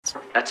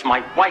That's my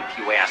wife,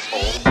 you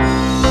asshole.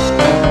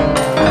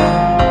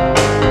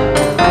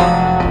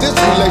 This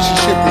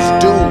relationship is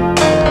doomed.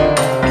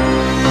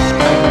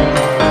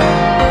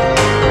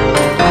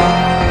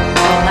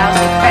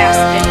 Lousy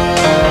bastard.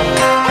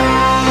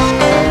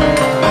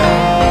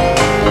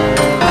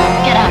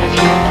 Get out of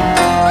here.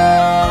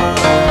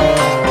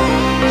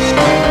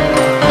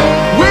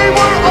 We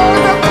were on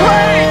the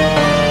plane!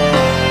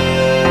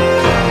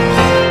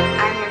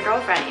 I'm your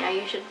girlfriend. You know,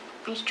 you should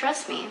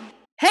trust me.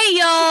 Hey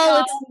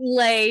y'all, it's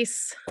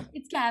Lace.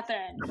 It's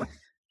Catherine.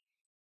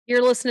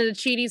 You're listening to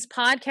Cheaties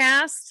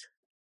podcast.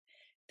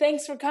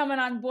 Thanks for coming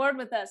on board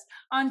with us.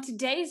 On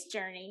today's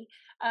journey,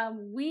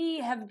 we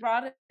have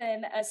brought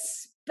in a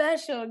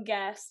special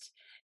guest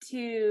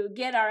to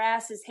get our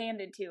asses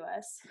handed to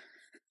us.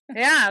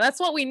 Yeah,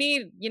 that's what we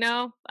need, you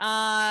know.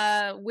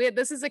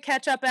 This is a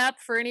catch-up app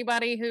for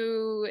anybody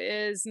who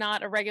is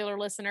not a regular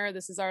listener.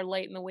 This is our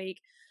late in the week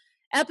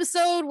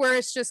episode where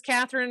it's just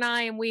Catherine and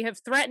I, and we have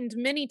threatened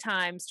many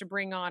times to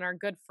bring on our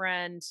good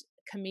friend,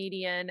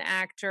 comedian,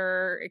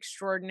 actor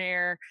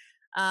extraordinaire,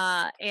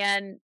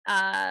 and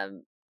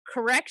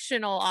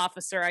correctional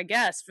officer, I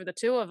guess, for the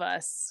two of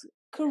us.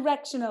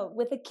 Correctional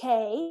with a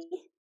K.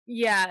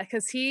 Yeah,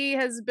 because he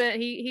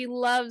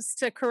loves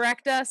to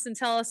correct us and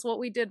tell us what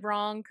we did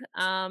wrong.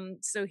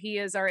 So he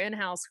is our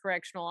in-house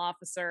correctional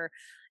officer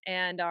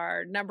and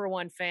our number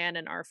one fan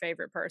and our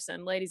favorite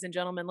person. Ladies and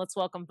gentlemen, let's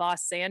welcome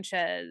Voss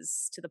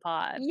Sanchez to the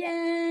pod.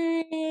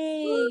 Yay!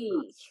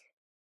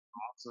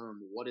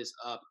 Awesome. What is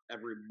up,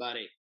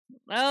 everybody?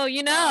 Oh,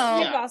 you know.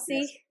 Hey, Yeah.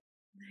 Bossy.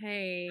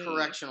 Hey.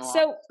 Correctional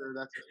So- officer.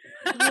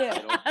 That's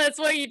Yeah. That's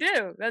what you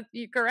do.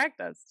 You correct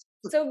us.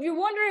 So if you're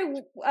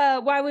wondering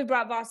why we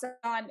brought Voss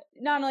on,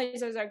 not only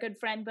is he our good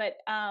friend, but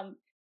I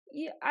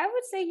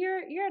would say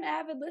you're an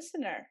avid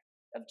listener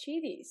of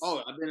Cheaties.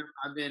 Oh,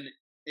 I've been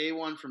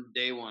A1 from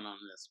day one on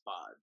this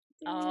pod.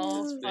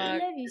 Oh, Ooh, fuck. I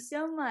love you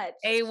so much.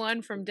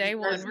 A1 from day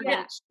one. If We're you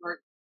getting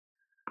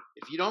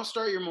if you don't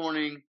start your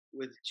morning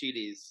with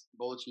Cheaties,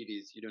 bowl of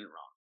Cheaties, you're doing it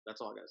wrong. That's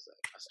all I gotta say.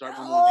 I start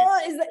my morning.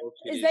 Oh, with a bowl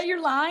of is that Cheaties. your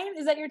line?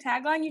 Is that your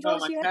tagline you No,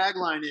 told us my you had?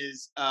 tagline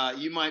is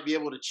you might be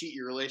able to cheat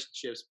your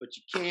relationships, but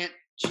you can't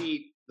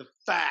cheat the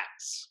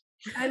facts.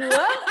 I love.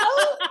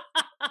 Oh,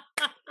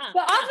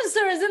 the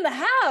officer is in the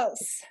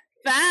house.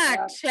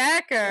 fact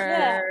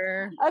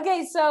checker.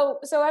 Okay, so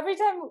every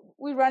time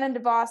we run into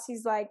Voss,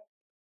 he's like,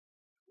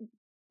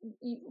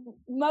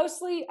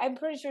 mostly. I'm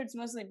pretty sure it's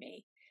mostly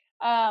me,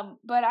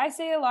 but I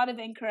say a lot of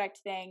incorrect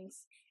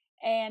things,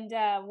 and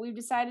we've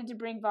decided to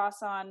bring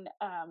Voss on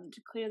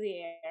to clear the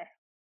air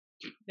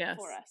Yes.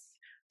 for us.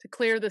 To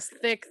clear this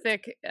thick,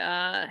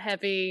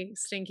 heavy,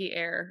 stinky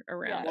air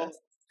around Yeah. us.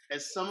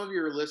 As some of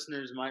your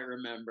listeners might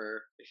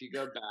remember, if you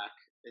go back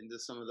into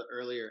some of the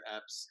earlier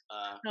eps,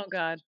 Oh,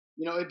 God.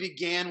 you know, it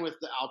began with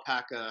the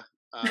alpaca.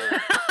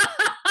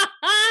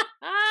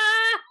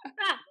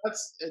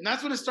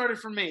 That's when it started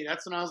for me.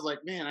 That's when I was like,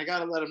 man, I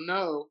gotta let them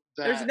know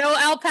that There's no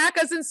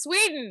alpacas in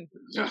Sweden.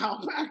 no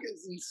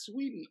alpacas in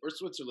Sweden or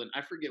Switzerland.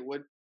 I forget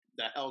what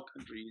the hell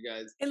country you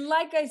guys. And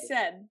like I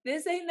said,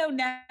 this ain't no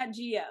Nat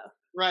Geo.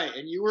 Right,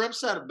 and you were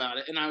upset about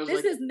it, and I was This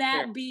like, is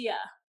Nat Bia.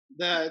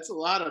 it's a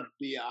lot of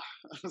beer.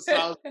 So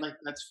I was like,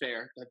 that's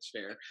fair.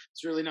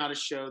 It's really not a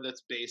show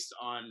that's based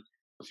on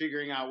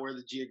figuring out where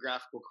the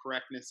geographical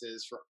correctness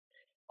is for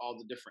all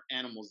the different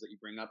animals that you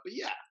bring up. But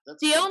yeah, that's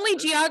The that's- only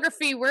that's-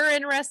 geography we're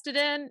interested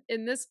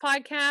in this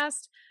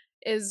podcast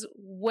is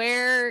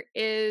where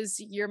is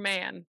your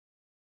man?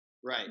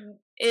 right.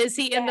 Is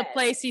he in the Yes.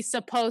 place he's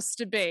supposed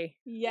to be?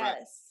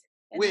 Yes.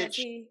 And Which- that's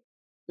he-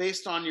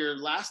 Based on your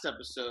last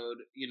episode,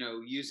 you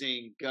know,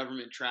 using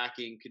government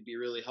tracking could be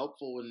really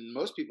helpful in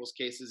most people's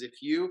cases.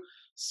 If you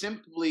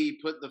simply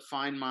put the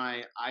Find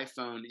My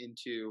iPhone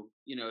into,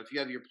 you know, if you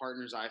have your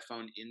partner's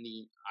iPhone in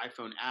the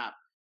iPhone app,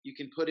 you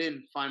can put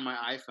in Find My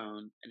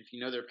iPhone, and if you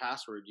know their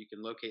password, you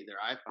can locate their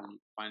iPhone and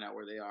find out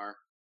where they are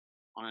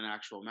on an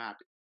actual map.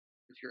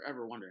 If you're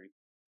ever wondering.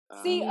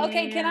 See,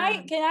 okay, can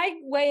I Yeah.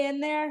 weigh in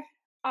there?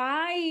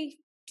 I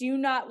do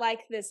not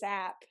like this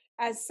app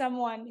as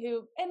someone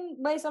who, and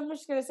Lace, I'm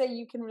just gonna say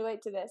you can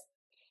relate to this.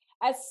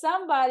 As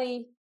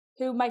somebody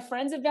who my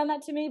friends have done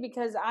that to me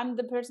because I'm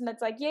the person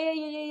that's like,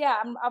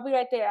 yeah. I'll be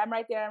right there. I'm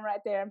right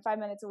there. I'm 5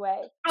 minutes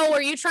away. Oh,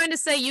 are you trying to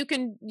say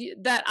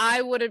that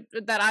I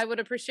would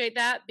appreciate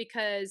that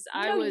because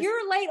I No, was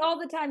you're late all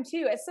the time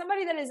too. As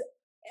somebody that is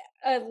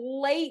a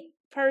late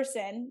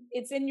person,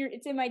 it's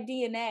in my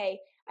DNA.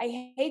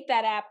 I hate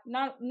that app.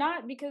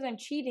 Not because I'm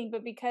cheating,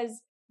 but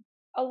because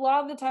a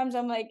lot of the times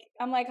I'm like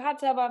hot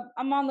tub.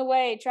 I'm on the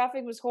way.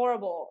 Traffic was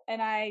horrible,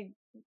 and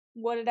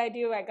what did I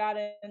do? I got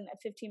in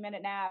a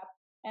 15-minute nap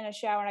and a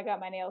shower, and I got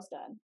my nails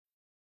done.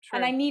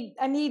 And I need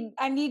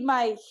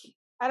my.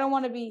 I don't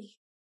want to be.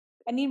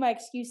 I need my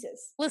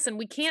excuses. Listen,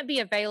 we can't be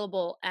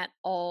available at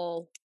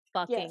all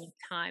fucking Yes.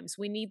 times.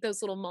 We need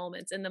those little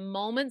moments. And the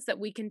moments that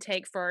we can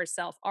take for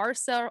ourselves, our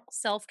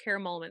self-care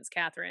moments,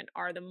 Catherine,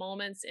 are the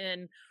moments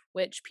in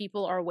which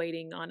people are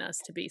waiting on us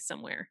to be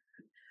somewhere.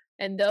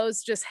 And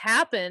those just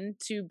happen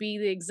to be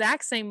the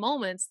exact same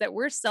moments that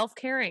we're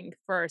self-caring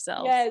for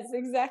ourselves. Yes,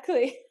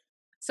 exactly.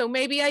 So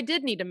maybe I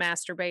did need to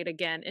masturbate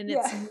again. And Yeah.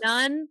 it's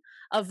none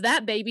of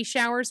that baby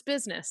shower's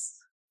business.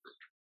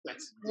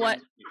 That's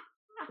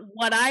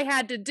What I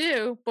had to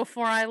do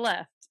before I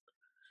left.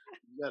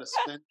 You gotta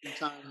spend some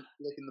time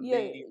licking the Yeah,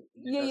 baby. It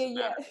yeah, doesn't yeah.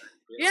 matter.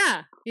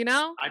 Yeah, you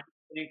know? I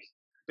think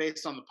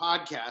based on the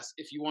podcast,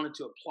 if you wanted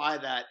to apply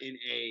that in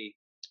a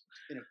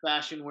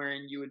fashion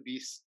wherein you would be,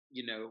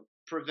 you know,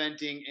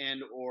 preventing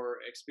and or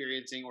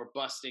experiencing or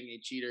busting a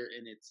cheater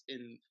in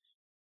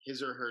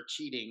his or her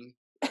cheating,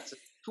 that's a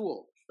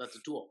tool. That's a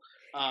tool.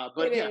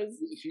 But It yeah, is.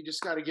 if you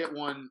just got to get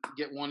one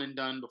and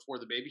done before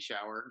the baby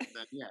shower,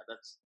 then yeah,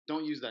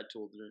 don't use that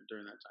tool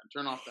during that time.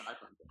 Turn off the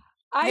iPhone.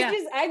 Yeah.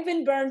 I've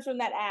been burned from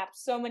that app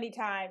so many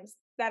times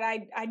that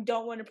I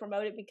don't want to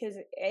promote it because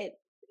it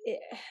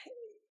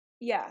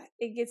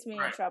gets me in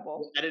Right. trouble.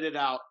 We'll edit it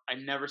out. I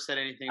never said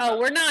anything. Oh,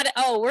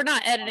 about we're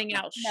not editing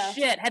out No.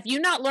 shit. Have you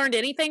not learned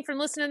anything from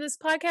listening to this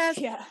podcast?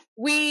 Yeah.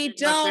 We My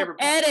don't favorite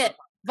part. edit,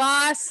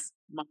 boss.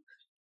 My-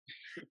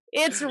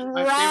 It's favorite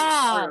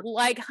raw, part.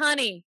 like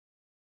honey.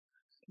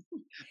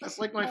 That's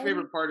like my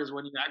favorite part is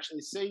when you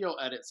actually say you'll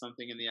edit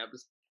something in the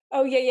episode.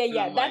 Oh yeah. and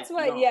I'm That's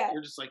like, what. no, Yeah.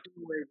 You're just like,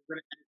 don't worry, we're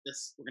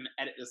gonna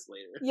edit this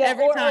later. Yeah.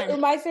 Every time. Or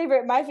my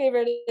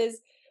favorite is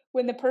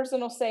when the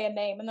person will say a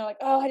name and they're like,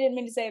 "Oh, I didn't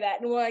mean to say that,"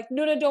 and we're like,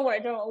 "No, don't worry,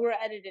 we'll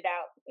edit it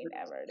out." We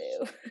never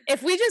do.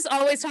 If we just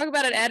always talk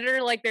about an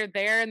editor like they're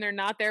there and they're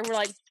not there, we're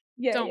like,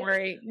 Yeah. don't yeah.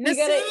 worry. We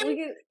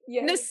gotta,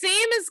 yeah.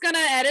 Naseem is gonna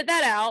edit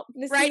that out,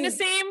 right?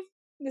 Naseem.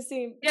 Naseem?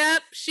 Naseem.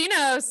 Yep, she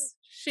knows.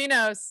 She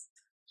knows.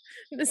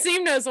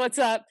 Naseem knows what's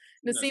up.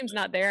 Naseem's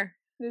not there.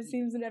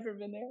 Naseem's never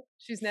been there.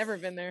 She's never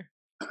been there.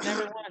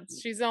 Never once.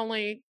 She's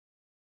only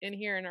in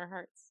here in our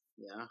hearts.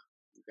 Yeah,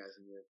 you guys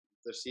need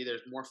to see.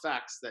 There's more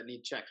facts that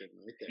need checking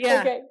right there.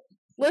 Yeah. Okay.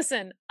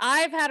 Listen,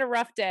 I've had a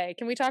rough day.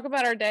 Can we talk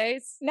about our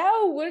days?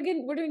 No, we're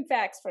doing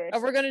facts first. Oh,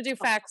 we're gonna do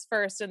facts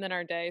first and then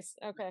our days.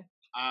 Okay.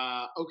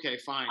 Okay,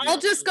 fine. I'll yeah.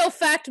 just go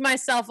fact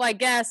myself, I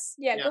guess.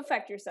 Yeah, Yeah. go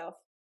fact yourself.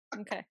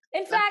 Okay.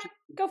 In fact,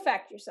 go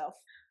fact yourself.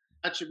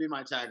 That should be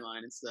my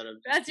tagline instead of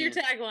That's your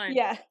being tagline.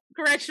 Yeah.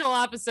 Correctional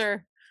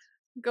officer.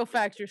 Go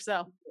fact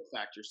yourself.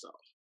 fact yourself.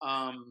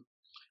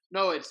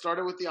 No, it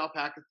started with the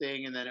alpaca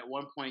thing, and then at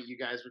one point you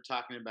guys were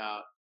talking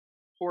about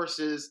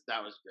horses.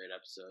 That was a great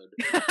episode.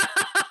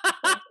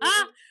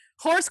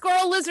 Horse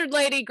Squirrel Lizard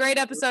Lady. Great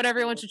episode.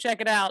 Everyone should check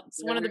it out.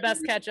 It's one of the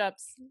best catch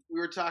ups. We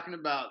were talking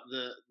about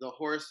the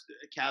horse.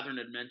 Catherine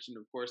had mentioned,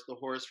 of course, the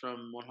horse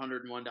from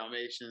 101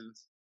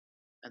 Dalmatians,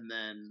 and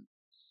then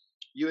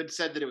you had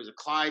said that it was a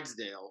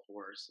Clydesdale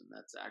horse, and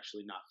that's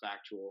actually not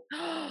factual.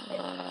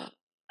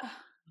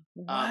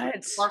 What?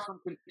 It's far from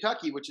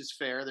Kentucky, which is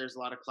fair. There's a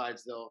lot of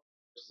Clydesdale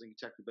horses in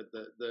Kentucky, but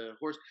the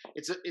horse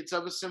it's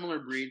of a similar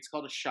breed. It's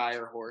called a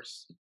Shire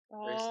horse.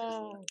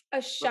 Oh.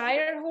 A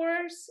Shire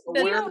horse? A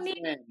You wear don't and need.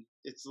 when.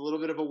 It's a little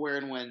bit of a wear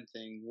and when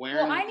thing.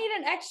 Well, I need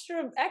an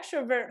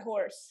extrovert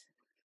horse.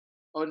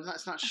 Oh,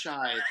 it's not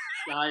shy. It's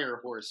Shire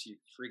horse, you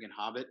freaking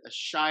hobbit. A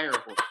Shire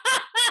horse.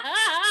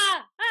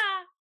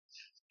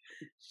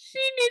 She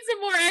needs a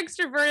more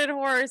extroverted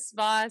horse,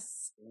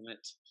 boss. Damn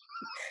it.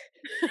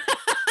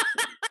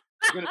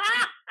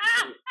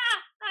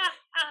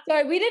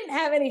 Sorry, we didn't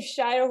have any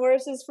Shire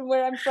horses from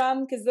where I'm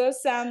from because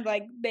those sound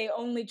like they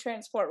only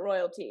transport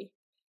royalty.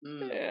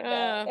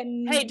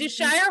 And Hey, do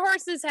Shire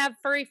horses have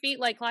furry feet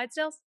like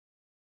Clydesdales?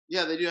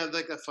 Yeah, they do have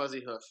like a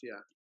fuzzy hoof. Yeah.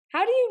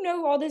 how do you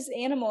know all this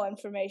animal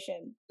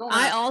information? Don't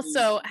I ask me.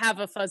 also have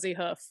a fuzzy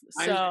hoof,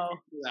 I so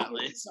knew that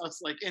late. So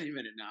it's like any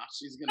minute now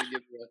she's gonna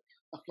give you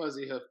a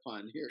fuzzy hoof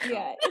pun. Here it comes.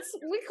 Yeah,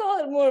 we call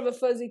it more of a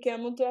fuzzy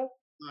camel toe.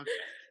 Okay.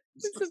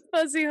 it's a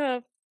fuzzy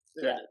hoof.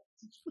 There it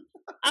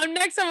is.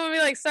 Next time I'll be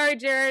like, sorry,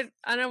 Jared,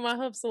 I know my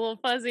hoof's a little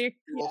fuzzy.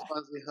 Little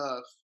fuzzy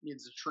hoof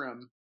needs a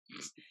trim.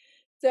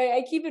 Sorry,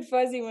 I keep it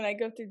fuzzy when I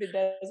go through the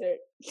desert.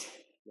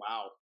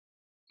 Wow.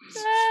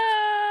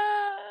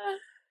 Ah.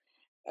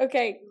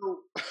 Okay,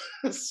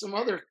 So, some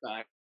other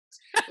facts.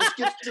 Let's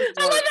get to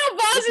I love how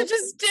Boz is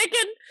just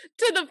sticking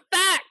to the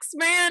facts,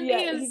 man.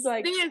 Yeah, he's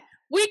like-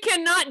 we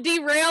cannot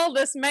derail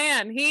this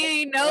man.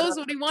 He knows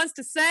what he wants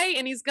to say,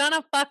 and he's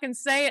gonna fucking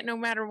say it no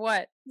matter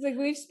what. it's like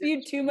we've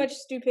spewed too much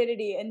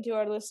stupidity into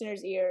our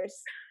listeners' ears.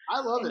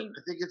 I love it. Any-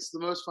 I think it's the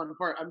most fun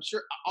part. I'm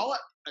sure.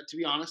 To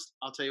be honest,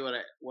 I'll tell you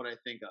what I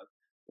think of.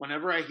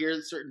 Whenever I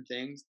hear certain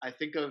things, I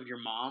think of your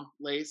mom,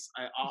 Lace.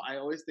 I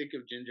always think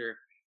of Ginger,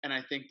 and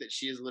I think that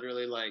she is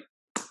literally like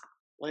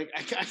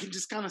I can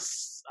just kind of,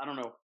 I don't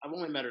know. I've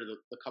only met her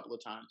a couple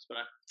of times, but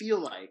I feel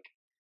like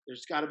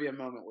there's got to be a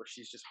moment where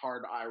she's just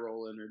hard eye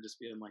rolling or just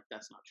being like,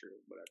 "That's not true."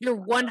 Whatever. You're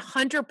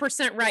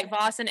 100% right,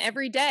 Voss. And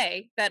every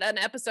day that an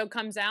episode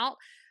comes out,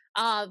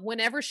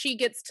 whenever she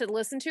gets to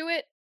listen to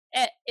it,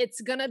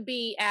 it's gonna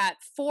be at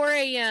 4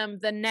 a.m.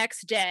 the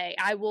next day.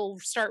 I will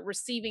start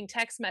receiving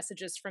text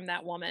messages from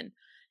that woman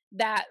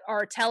that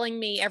are telling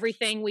me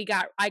everything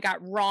I got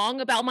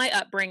wrong about my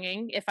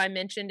upbringing, if I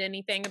mentioned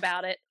anything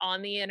about it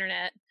on the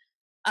internet,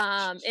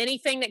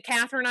 Anything that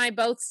Catherine and I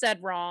both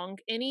said wrong.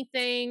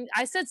 Anything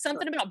I said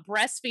something about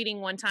breastfeeding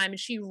one time, and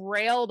she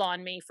railed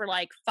on me for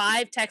like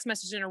 5 text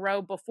messages in a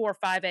row before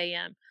 5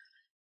 a.m.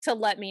 to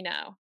let me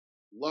know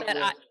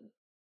Luckily,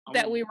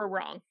 that we were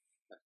wrong.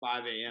 At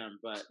 5 a.m.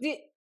 But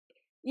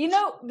You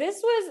know,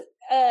 this was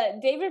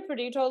David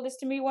Perdue told this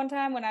to me one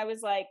time when I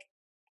was like,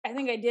 I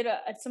think I did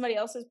somebody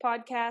else's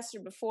podcast or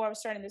before I was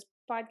starting this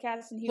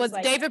podcast, and he was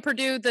like, David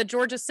Perdue the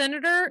Georgia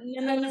senator?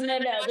 No,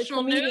 the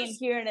comedian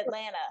here in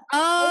Atlanta.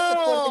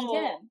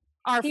 Oh,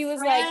 our he was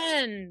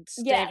friend,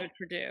 like, yeah. David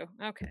Perdue.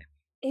 Okay.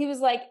 He was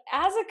like,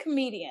 as a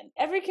comedian,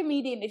 every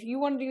comedian, if you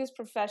want to do this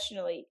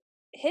professionally,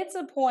 hits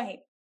a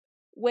point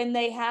when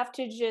they have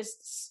to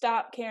just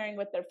stop caring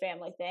what their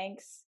family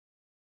thinks.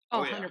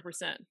 Oh,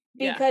 100%.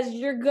 Because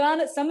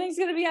something's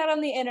gonna be out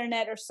on the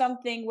internet or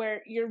something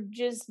where you're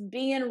just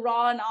being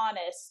raw and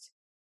honest,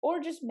 or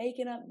just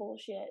making up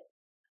bullshit,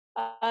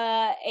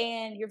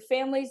 and your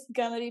family's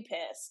gonna be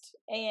pissed.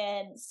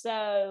 And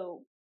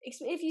so,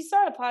 if you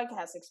start a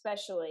podcast,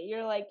 especially,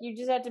 you're like, you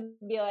just have to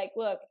be like,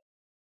 look,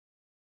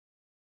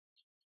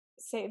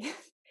 say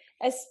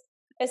as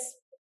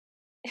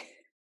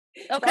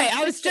Okay,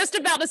 I was just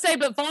about to say,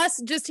 but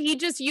Voss he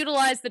just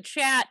utilized the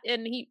chat,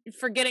 and he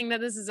forgetting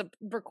that this is a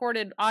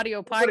recorded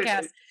audio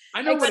podcast.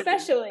 I know,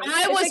 especially.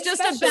 I was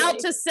just about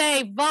to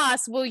say,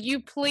 Voss, will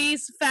you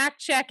please fact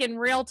check in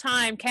real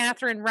time,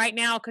 Catherine, right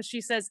now, because she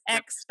says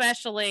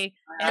especially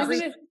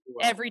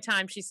every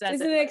time she says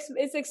it.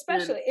 It's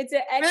especially. It's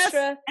an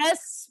extra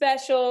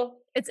special.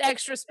 It's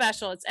extra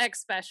special. It's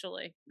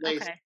especially.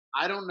 Okay.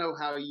 I don't know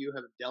how you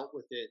have dealt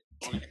with it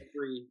on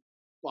every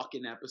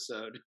fucking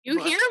episode.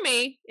 You hear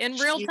me in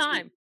real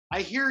time. I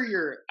hear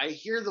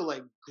the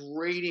like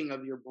grating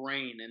of your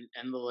brain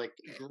and the like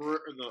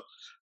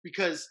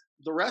because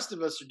the rest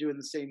of us are doing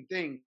the same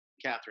thing,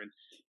 Catherine.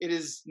 It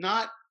is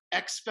not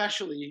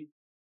especially,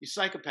 you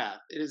psychopath.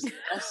 It is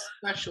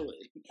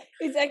especially.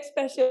 It's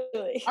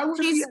especially. I would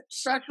be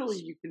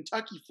especially, you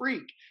Kentucky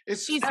freak.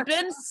 She's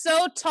been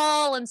so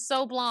tall and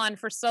so blonde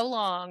for so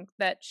long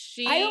that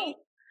she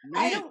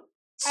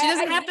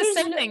doesn't have to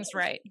say things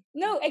right.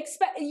 No,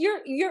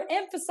 you're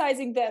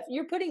emphasizing that.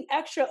 You're putting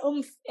extra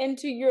oomph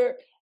into your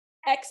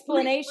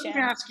explanation. Let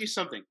me ask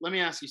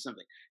you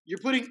something. You're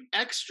putting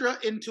extra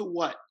into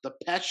what? The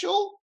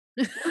petrol?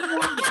 The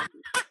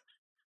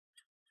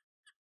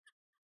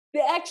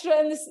extra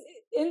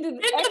into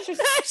the extra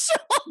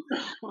special.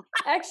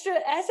 Extra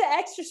as an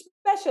extra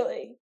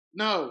specially.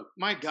 No,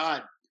 my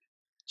God.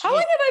 How long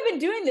have I been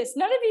doing this?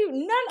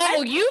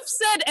 You've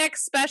said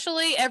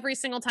especially every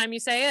single time you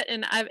say it,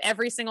 and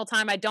every single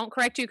time I don't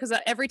correct you, because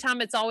every time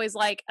it's always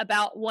like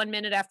about 1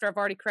 minute after I've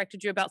already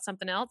corrected you about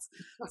something else.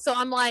 So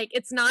I'm like,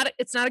 it's not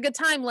a good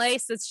time,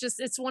 Lace.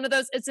 It's one of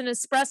those. It's an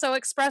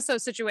espresso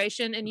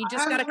situation, and you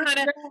just got to kind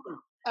of.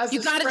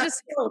 You got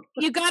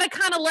to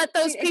kind of let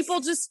those people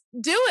just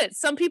do it.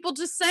 Some people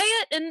just say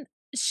it, and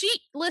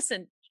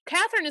listen.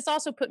 Catherine has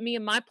also put me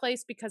in my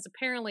place because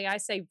apparently I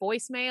say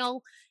voicemail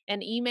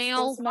and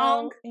email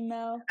wrong.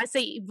 Email. I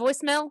say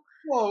voicemail.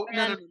 Whoa,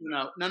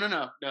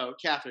 no,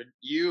 Catherine,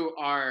 you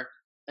are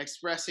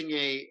expressing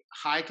a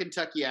high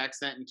Kentucky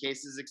accent and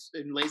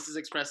Lace is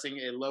expressing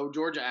a low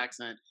Georgia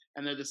accent,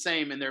 and they're the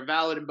same and they're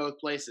valid in both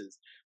places.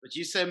 But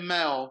you say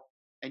Mel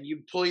and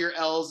you pull your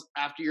L's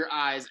after your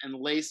I's, and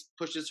Lace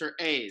pushes her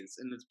A's,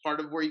 and it's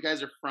part of where you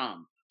guys are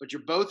from. But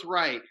you're both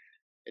right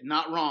and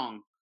not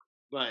wrong.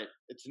 But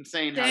it's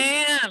insane.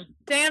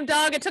 Damn,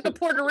 dog! It took a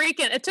Puerto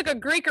Rican. It took a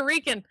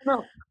Greek-a-Rican.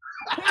 No.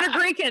 Puerto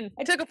Rican.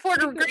 It took a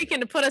Puerto Rican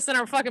to put us in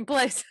our fucking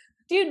place.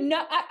 Dude,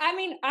 no, I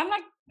mean, I'm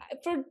not.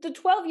 For the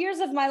 12 years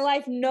of my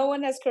life, no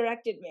one has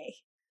corrected me.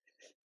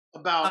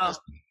 About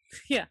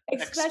yeah,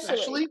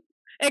 especially.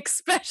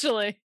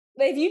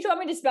 If you told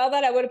me to spell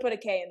that, I would have put a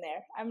K in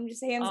there. I'm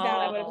just hands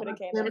down. I would have put a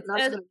K in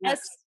there.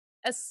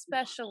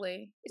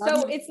 Especially.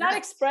 So it's not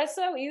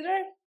espresso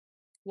either.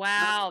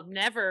 Wow,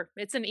 never.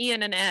 It's an E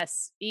and an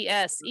S.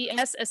 ES.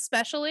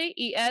 Especially.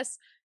 ES.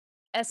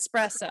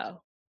 Espresso.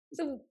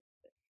 So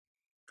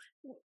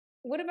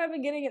what have I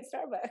been getting at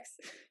Starbucks?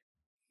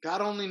 God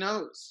only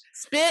knows.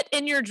 Spit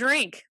in your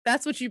drink.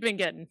 That's what you've been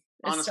getting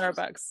at Honestly,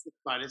 Starbucks.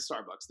 It's fine at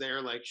Starbucks.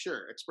 They're like,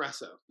 sure,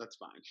 espresso. That's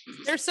fine.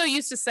 They're so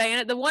used to saying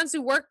it. The ones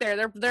who work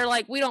there, they're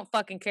like, we don't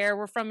fucking care.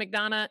 We're from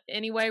McDonough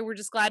anyway. We're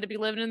just glad to be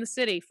living in the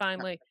city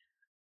finally.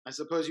 I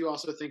suppose you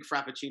also think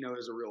Frappuccino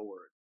is a real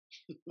word.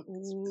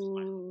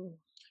 Ooh.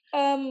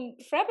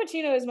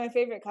 Frappuccino is my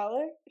favorite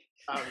color.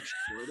 Oh,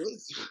 sure it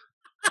is.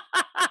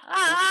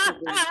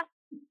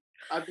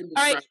 I've been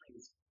all right.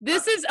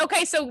 This is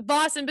okay. So,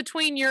 boss, in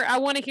between I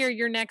want to hear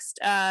your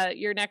next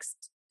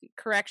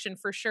correction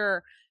for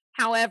sure.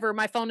 However,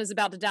 my phone is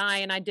about to die,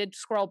 and I did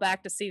scroll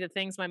back to see the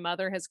things my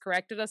mother has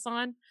corrected us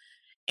on.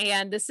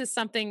 And this is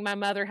something my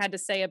mother had to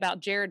say about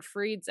Jared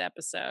Freed's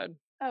episode.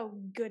 Oh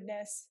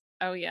goodness.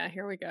 Oh yeah,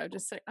 here we go.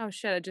 Oh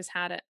shit, I just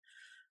had it.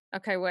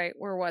 Okay, wait,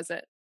 where was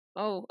it?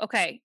 Oh,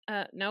 okay.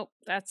 Nope,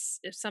 that's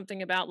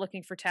something about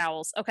looking for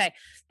towels. Okay,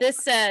 this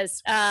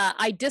says,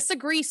 I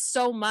disagree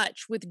so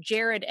much with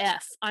Jared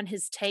F. on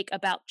his take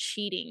about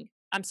cheating.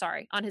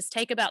 on his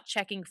take about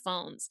checking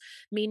phones,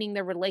 meaning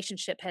the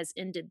relationship has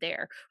ended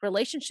there.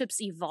 Relationships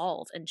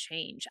evolve and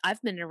change.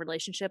 I've been in a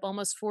relationship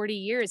almost 40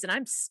 years and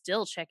I'm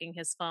still checking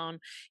his phone.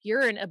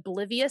 You're an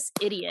oblivious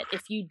idiot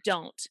if you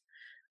don't.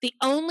 The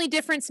only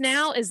difference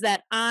now is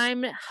that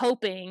I'm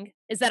hoping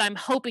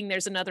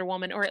there's another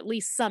woman, or at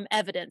least some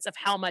evidence of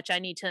how much I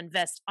need to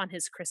invest on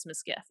his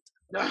Christmas gift.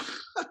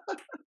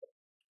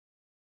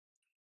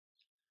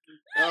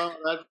 Oh,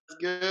 that's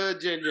good,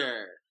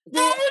 Ginger.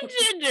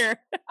 Ginger.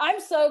 I'm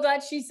so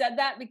glad she said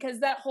that, because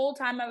that whole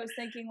time I was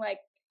thinking, like,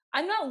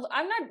 I'm not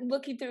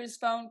looking through his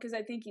phone because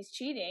I think he's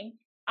cheating.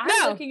 I'm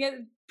No. looking at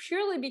it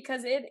purely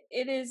because it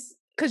is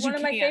 'Cause one you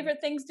of my can.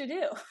 favorite things to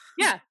do.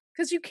 Yeah,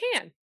 because you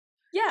can.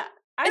 Yeah,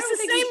 I It's don't the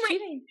think same he's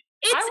cheating.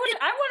 It's I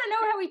want to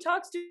know how he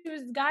talks to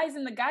his guys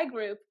in the guy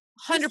group.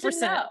 just to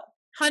 100%. know.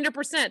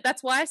 100%.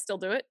 That's why I still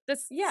do it.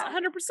 That's Yeah.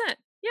 100%.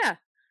 Yeah.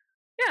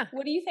 Yeah.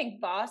 What do you think,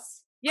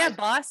 boss? Yeah,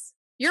 boss.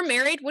 You're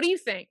married. What do you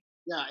think?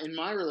 Yeah, in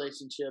my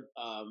relationship,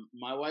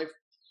 my wife,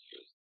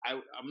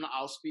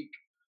 I'll speak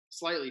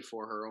slightly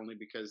for her only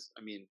because,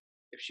 I mean,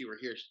 if she were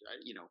here,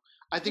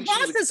 I think she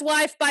would, Boss's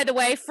wife, by the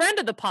way, friend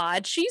of the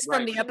pod. She's from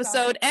Right. the She's on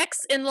episode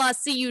Ex in La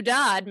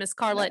Ciudad, Miss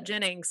Carlette Yeah.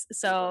 Jennings.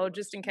 So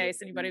just in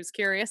case anybody was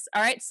curious.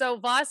 All right. So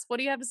Voss, what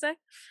do you have to say?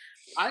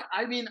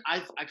 I mean, I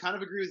kind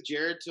of agree with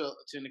Jared to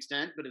an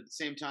extent, but at the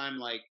same time,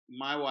 like,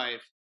 my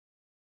wife,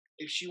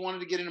 if she wanted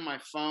to get into my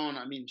phone,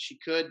 I mean, she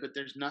could, but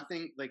there's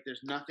nothing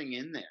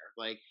in there.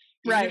 Like,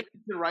 even Right. if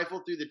you could rifle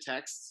through the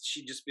texts,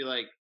 she'd just be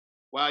like,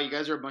 wow, you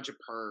guys are a bunch of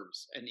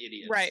pervs and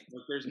idiots. Right.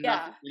 Like, there's Yeah.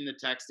 nothing in the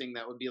texting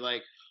that would be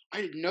like,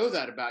 I didn't know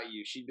that about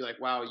you. She'd be like,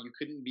 wow, you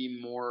couldn't be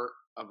more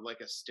of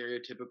like a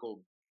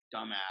stereotypical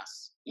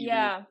dumbass.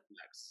 Yeah. In your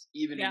text,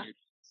 even Yeah. in your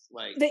text.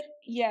 Like,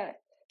 Yeah.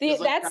 'cause,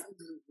 like, That's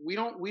we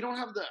don't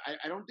have the,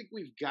 I don't think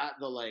we've got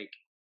the, like,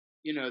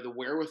 the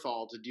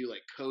wherewithal to do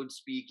like code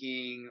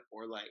speaking,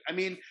 or like, I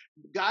mean,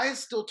 guys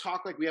still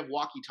talk like we have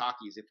walkie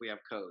talkies if we have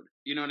code.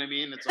 You know what I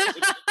mean? It's like,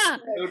 it's a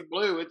code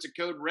blue, it's a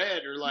code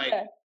red, or like,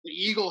 yeah. the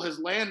eagle has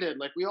landed.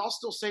 Like, we all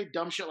still say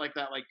dumb shit like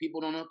that. Like,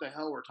 people don't know what the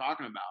hell we're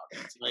talking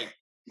about. It's like,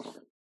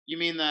 you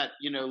mean that,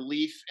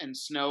 leaf and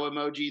snow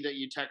emoji that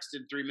you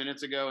texted 3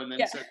 minutes ago and then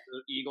Yeah. said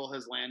the eagle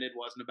has landed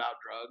wasn't about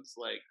drugs?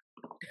 Like,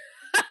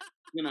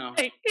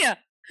 Right. Yeah.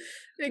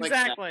 Like that.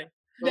 Exactly.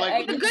 The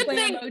like, the good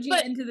thing- emoji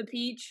but- into the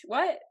peach.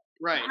 What?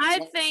 right.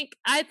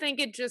 I think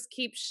it just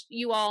keeps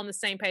you all on the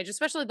same page,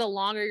 especially the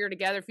longer you're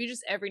together. If you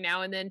just every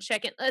now and then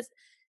let's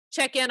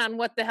check in on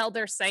what the hell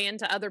they're saying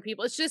to other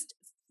people. It's just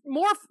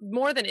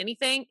more than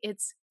anything,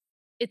 it's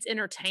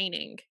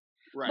entertaining.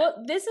 Right.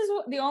 Well, this is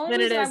the only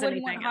Than it reason I is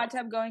wouldn't want anything hot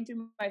tub going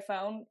through my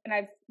phone, and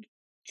I've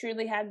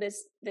truly had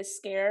this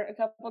scare a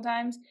couple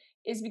times,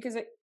 is because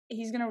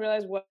he's gonna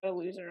realize what a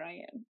loser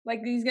I am. Like,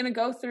 he's gonna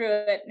go through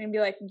it and be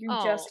like, "You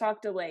just Oh.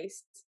 talked to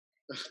Lace,"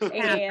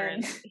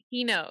 Catherine, and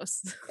he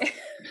knows.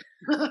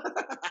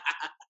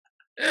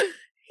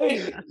 He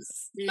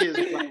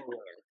is probably.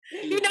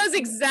 He knows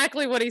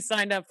exactly what he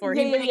signed up for.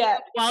 He Yeah, made yeah.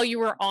 it while you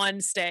were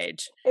on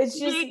stage. it's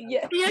just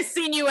He has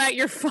seen you at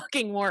your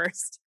fucking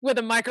worst with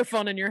a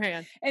microphone in your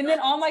hand. And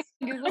then all my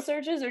Google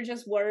searches are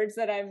just words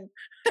that I'm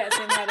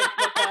guessing how to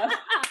look up.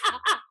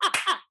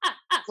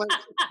 It's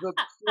like the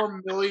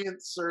 4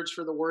 millionth search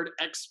for the word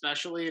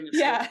especially, and it's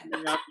still Yeah.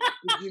 coming up.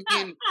 Did you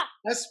mean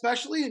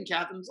especially? And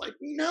Catherine's like,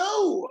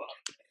 no.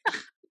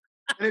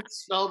 And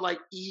it's spelled like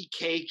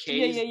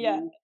EKK.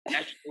 Yeah.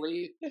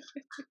 Especially.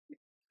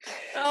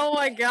 Oh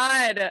my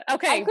god.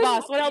 Okay, couldn't-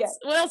 boss. What yeah. else?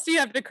 What else do you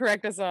have to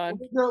correct us on?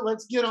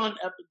 Let's get on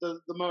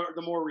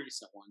the more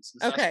recent ones.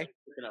 since that's Okay. what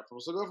we pick it up from.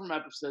 So we'll go from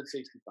episode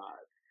 65.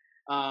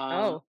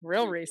 Oh,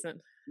 real recent.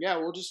 Yeah,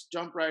 we'll just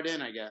jump right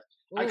in, I guess.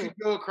 I Ooh. could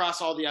go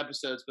across all the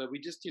episodes, but we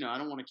just, I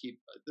don't want to keep.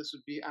 This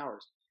would be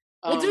hours.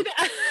 We'll do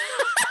that.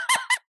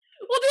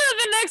 We'll do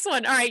that the next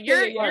one. All right,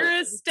 you're Yeah. you're a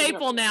Let's do that.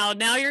 staple now.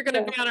 Now you're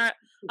gonna Yeah.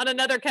 be on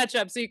another catch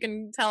up, so you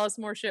can tell us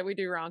more shit we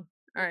do wrong.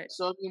 All right.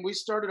 So I mean, we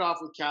started off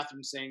with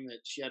Catherine saying that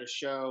she had a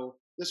show.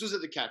 This was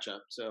at the catch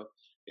up, so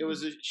it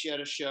was she had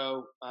a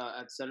show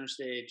at Center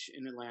Stage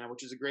in Atlanta,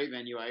 which is a great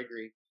venue. I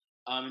agree.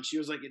 And she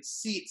was like, it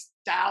seats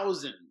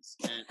thousands,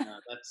 and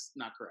that's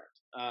not correct.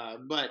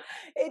 But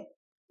It-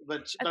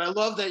 I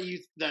love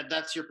that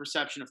that's your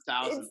perception of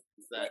thousands.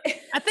 Is that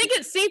I think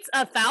it seats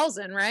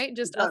 1,000, right?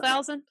 Just It does.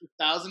 1,000.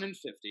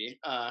 1,050.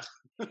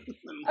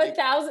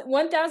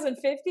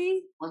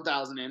 1,050?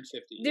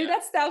 1,050. Dude, yeah.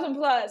 that's 1,000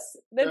 plus.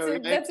 That's So,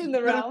 that's in the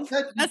you could've realm.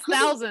 said- you That's could've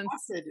thousands.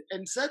 opted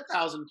and said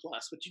 1,000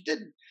 plus, but you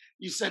didn't.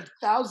 You said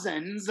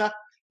thousands,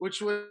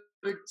 which would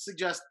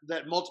suggest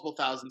that multiple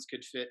thousands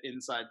could fit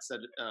inside said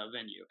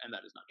venue, and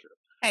that is not true.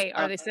 Hey,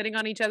 are they sitting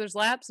on each other's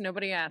laps?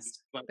 Nobody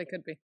asked. But- They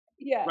could be.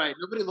 Yeah. Right,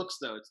 nobody looks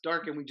though. It's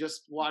dark, and we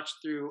just watched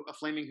through a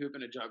flaming hoop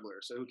and a juggler,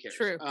 so who cares?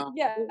 True.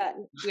 Yeah.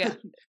 Yeah,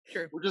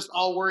 true. We're just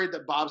all worried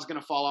that Bob's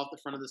gonna fall off the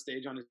front of the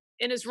stage on his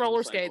In his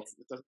roller unicycle. skates.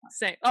 It doesn't matter.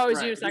 Same. Oh, his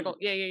Right. unicycle.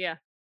 Yeah. Yeah,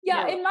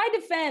 Yeah. in my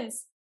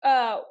defense,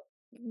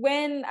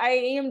 when I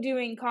am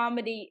doing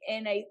comedy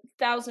in a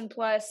 1,000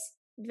 plus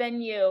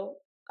venue,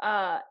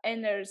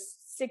 and there's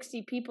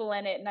 60 people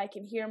in it and I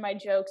can hear my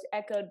jokes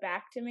echoed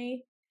back to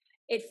me,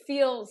 it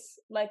feels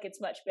like it's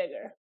much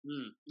bigger.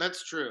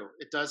 That's true.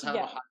 It does have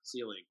Yeah. a high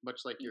ceiling,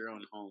 much like your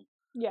own home.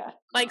 Yeah.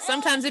 Like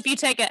sometimes if you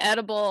take an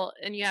edible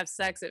and you have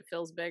sex, it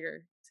feels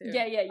bigger too.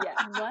 Yeah.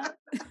 What?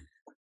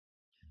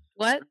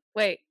 What?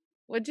 Wait,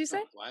 what'd you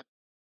say? What?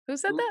 Who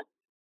said Who? that?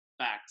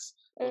 Facts.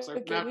 Looks like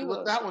Okay, we have to we look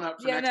will. that one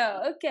up for Yeah, next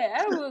no. Okay,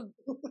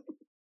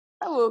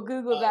 I will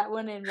Google that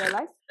one in real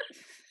life.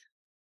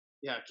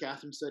 Yeah,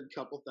 Catherine said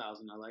couple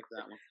thousand. I like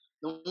that one.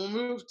 Then we'll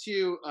move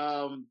to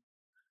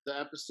the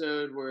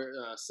episode where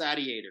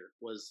Satiator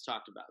was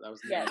talked about. That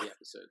was the name of the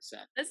episode.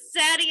 Sat. The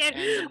Satiator.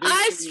 And the big I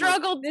thing was-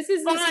 struggled. This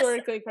is Boss,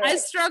 historically correct. I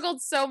struggled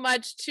so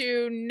much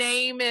to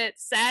name it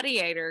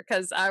Satiator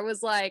because I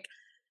was like,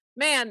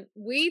 man,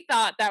 we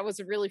thought that was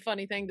a really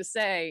funny thing to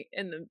say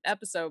in the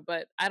episode,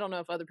 but I don't know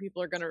if other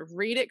people are going to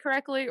read it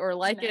correctly or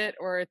like No. it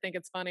or think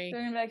it's funny.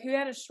 They're gonna be like, who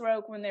had a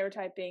stroke when they were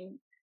typing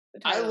the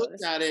I title of looked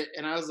this? at it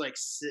and I was like,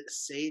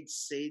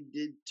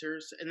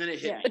 Saditors, and then it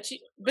hit Yeah. me.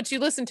 But you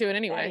listen to it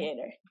anyway,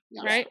 Gladiator.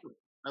 Yeah, right?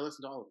 I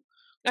listened to all of them.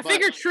 I But-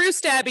 figure true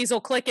stabbies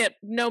will click it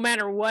no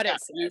matter what Yeah,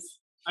 it says.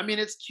 I mean,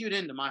 it's cued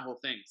into my whole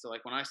thing. So,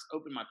 like, when I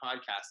open my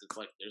podcast, it's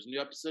like, there's a new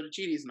episode of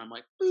Cheaties, and I'm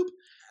like, boop.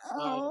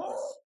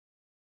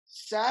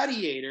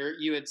 Satiator,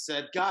 you had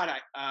said, God,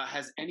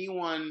 has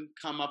anyone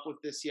come up with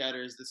this yet,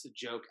 or is this a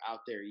joke out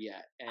there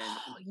yet? And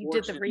You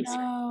did the unfortunately, research.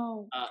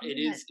 No. it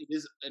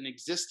is an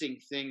existing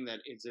thing that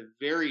it's a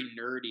very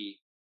nerdy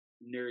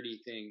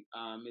thing.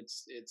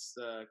 It's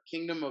the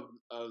Kingdom of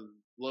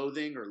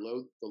Loathing or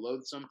the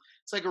Loathsome.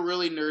 It's like a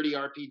really nerdy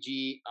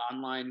RPG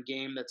online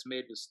game that's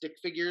made with stick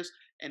figures,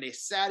 and a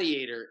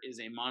Satiator is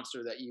a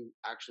monster that you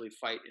actually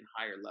fight in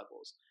higher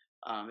levels.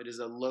 It is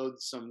a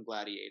loathsome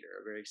gladiator,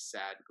 a very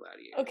sad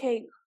gladiator.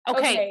 Okay.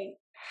 Okay.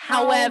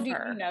 How do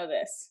However, you know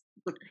this?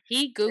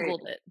 he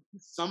Googled it.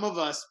 Some of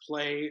us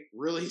play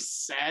really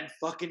sad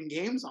fucking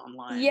games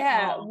online.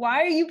 Yeah. Oh,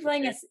 Why are you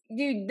playing okay.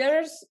 Dude,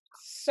 there's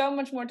so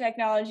much more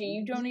technology.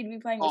 You don't need to be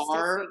playing with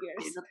Are stick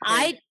figures. in a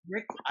I-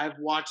 pandemic. I've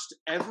watched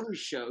every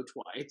show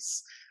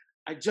twice.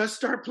 I just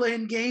start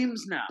playing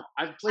games now.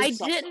 I've played.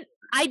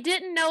 I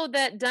didn't know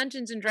that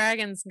Dungeons and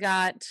Dragons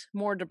got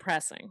more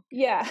depressing.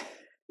 Yeah.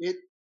 It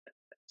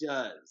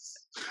does.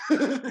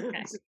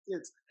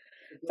 It's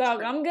Dog,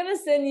 crazy. I'm gonna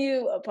send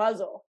you a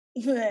puzzle.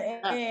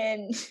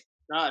 And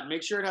God,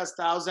 make sure it has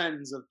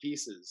thousands of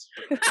pieces.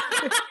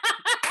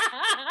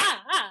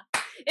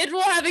 It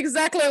will have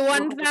exactly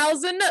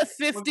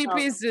 1,050 1,000.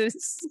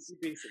 pieces.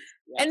 Yes.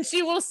 And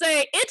she will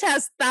say, it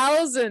has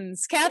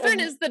thousands. Catherine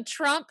Um, is the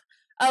Trump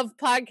of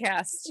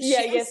podcasts.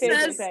 yeah, She yes,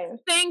 says same.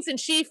 things and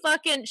she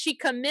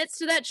commits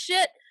to that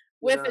shit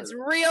if it's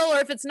real or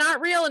if it's not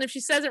real. And if she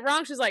says it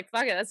wrong, she's like,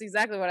 fuck it, that's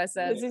exactly what I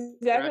said. This is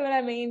exactly what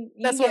I mean.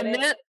 You That's what I get it.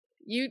 meant.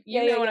 You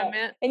Yeah, know what yeah. I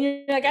meant. And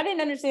you're like, I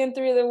didn't understand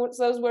three of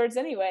those words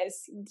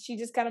anyways. She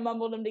just kind of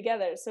mumbled them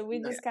together. So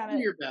we just kind Do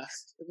of, your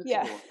best. If it's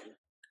Yeah. adorable.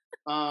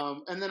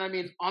 And then I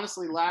mean,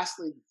 honestly,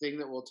 lastly, the thing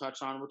that we'll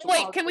touch on, which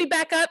Wait, can we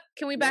back up?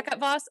 Can we back up,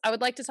 Voss? I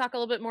would like to talk a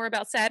little bit more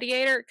about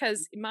Satiator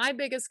because my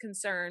biggest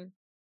concern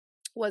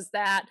was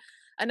that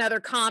another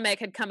comic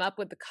had come up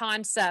with the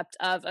concept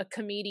of a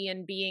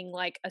comedian being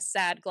like a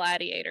sad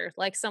gladiator,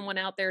 like someone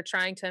out there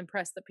trying to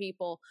impress the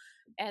people,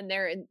 and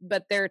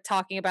they're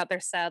talking about their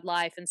sad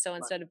life, and so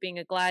instead of being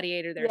a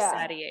gladiator, they're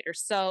Yeah. a satiator.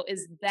 So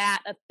is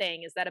that a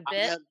thing? Is that a I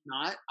bit? have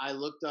not. I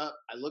looked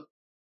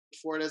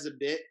for it as a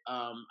bit.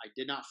 I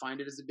did not find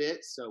it as a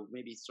bit, so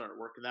maybe start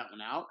working that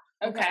one out.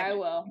 okay, I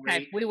will.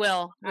 Okay, we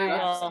will. We I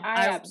will.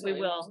 absolutely We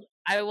will.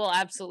 I will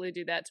absolutely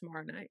do that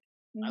tomorrow night.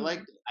 I Mhm.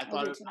 liked it. I I'll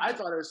thought do it, it I tonight.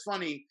 thought it was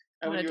funny.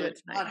 I'm And when gonna you're do like,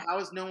 it tonight. God, how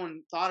has no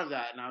one thought of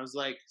that? And I was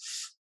like,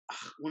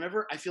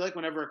 whenever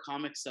a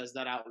comic says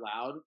that out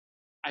loud,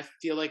 I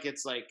feel like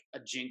it's like a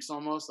jinx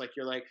almost. Like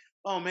you're like,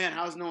 oh man,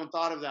 how has no one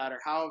thought of that? Or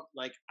how,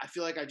 like, I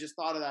feel like I just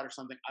thought of that or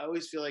something. I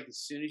always feel like as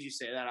soon as you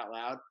say that out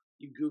loud,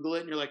 you Google it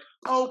and you're like,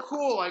 oh,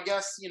 cool. I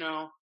guess,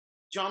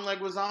 John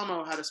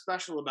Leguizamo had a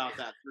special about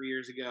that 3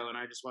 years ago and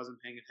I just wasn't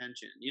paying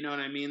attention. You know what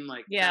I mean?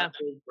 Like, Yeah. that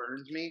really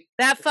burns me.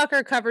 That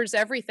fucker covers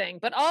everything.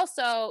 But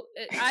also,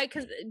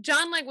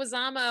 John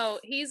Leguizamo,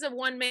 he's a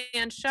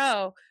one-man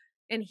show,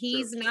 and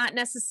he's not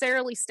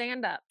necessarily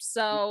stand-up.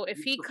 So if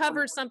he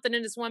covers something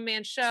in his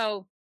one-man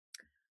show,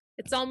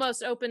 it's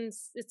almost open.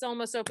 It's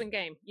almost open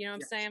game. You know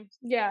what I'm saying?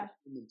 Yeah.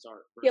 Women's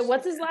art Yeah. versus-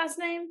 What's his last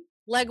name?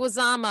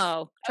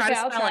 Leguizamo. Try Okay, to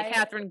I'll spell try it, it.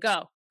 Catherine.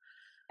 Go.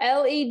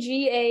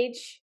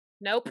 LEGH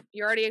Nope,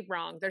 you're already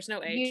wrong. There's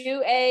no H.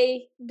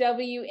 UAWNZAMO.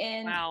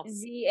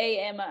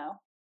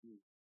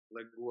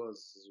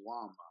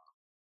 Leguizamo.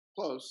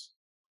 Close.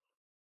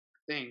 I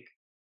think.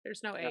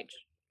 There's no Yeah.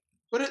 H.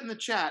 Put it in the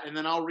chat and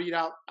then I'll read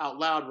out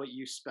loud what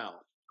you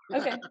spell.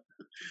 Okay.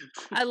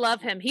 I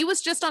love him. He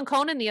was just on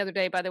Conan the other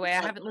day, by the way.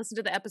 I haven't listened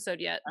to the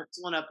episode yet.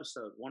 Excellent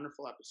episode.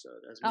 Wonderful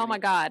episode. As Oh my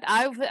many- God.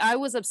 I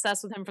was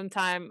obsessed with him from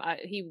time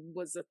he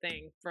was a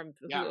thing from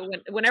Yeah.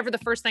 whenever the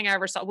first thing I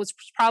ever saw was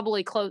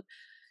probably close.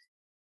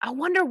 I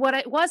wonder what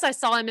it was I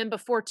saw him in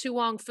before Tu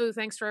Wong Fu,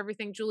 Thanks for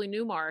Everything, Julie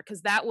Newmar,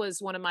 because that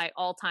was one of my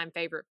all-time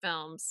favorite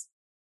films.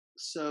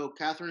 So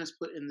Catherine has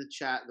put in the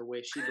chat the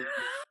way she did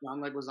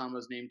John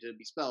Leguizamo's name to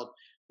be spelled,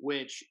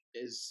 which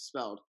is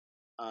spelled.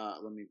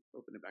 Let me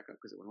open it back up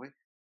because it went away.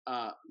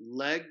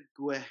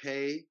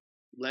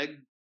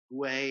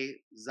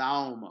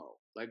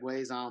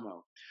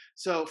 Leguizamo.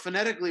 So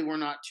phonetically, we're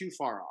not too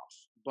far off,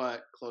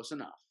 but close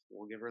enough.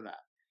 We'll give her that.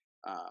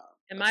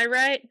 Am I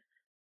right?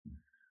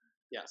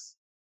 Yes,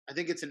 I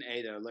think it's an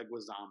A though.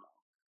 Leguizamo.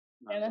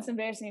 Yeah, that's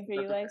embarrassing for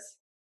you, Lace.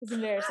 It's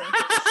embarrassing.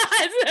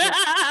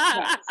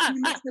 Yeah,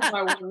 you missed it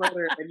by one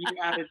letter, and you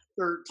added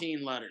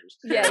 13 letters.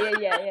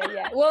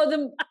 Yeah. Well,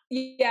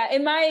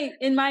 in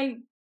my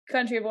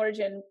country of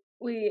origin,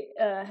 we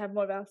have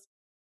more vowels.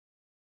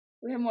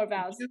 We have more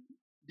vowels.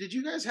 Did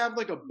you guys have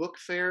like a book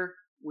fair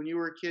when you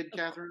were a kid,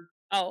 Catherine?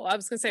 Oh, I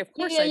was gonna say, of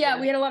course. Yeah. I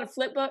We had a lot of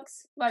flip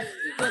books, like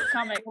flip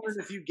comics. I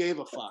wondered if you gave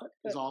a fuck.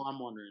 Is all I'm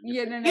wondering.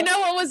 Yeah, no. You know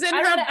what was in her?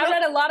 I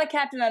read a lot of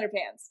Captain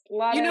Underpants.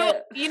 You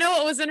know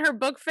what was in her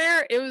book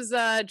fair? It was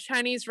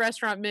Chinese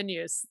restaurant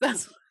menus.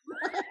 That's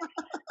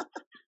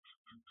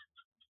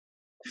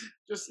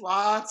just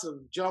lots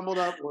of jumbled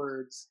up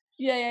words.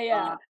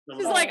 Yeah.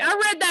 She's like, I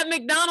read that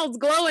McDonald's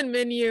glowing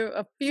menu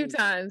a few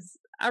times.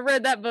 I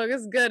read that book.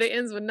 It's good. It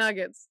ends with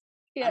nuggets.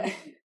 Yeah. I mean,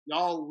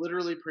 y'all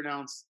literally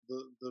pronounce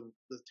the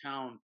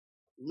town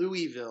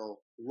Louisville.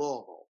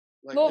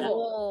 Like,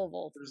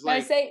 Louisville. There's Now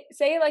like,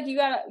 say like you've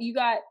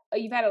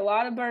had a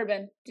lot of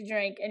bourbon to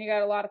drink and you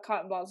got a lot of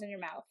cotton balls in your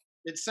mouth.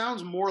 it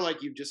sounds more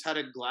like you've just had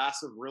a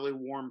glass of really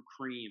warm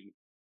cream.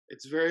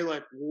 It's very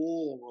like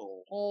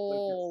Louisville.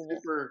 Like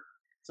it's super.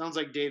 Sounds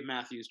like Dave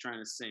Matthews trying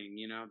to sing.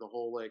 You know, the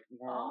whole like.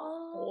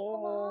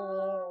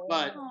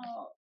 But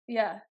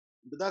yeah.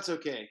 But that's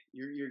okay.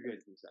 You're good,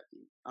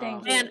 Misaki.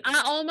 Thank you. And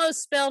I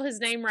almost spelled his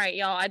name right,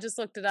 y'all. I just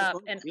looked it up,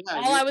 and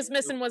all I was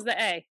missing was the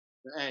A.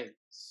 The A,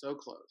 so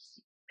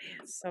close.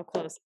 Man, so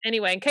close.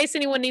 Anyway, in case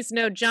anyone needs to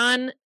know,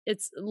 John,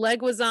 it's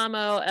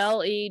Leguizamo,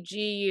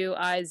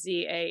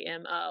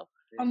 Leguizamo.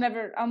 I'll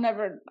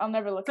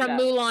never look From it up.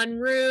 Moulin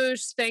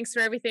Rouge. Thanks for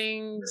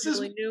everything, This is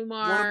Julie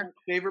One of Newmar.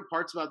 my favorite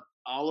parts about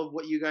all of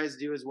what you guys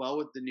do as well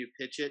with the new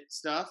Pitch It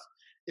stuff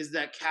is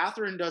that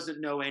Catherine doesn't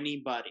know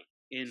anybody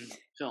in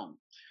film.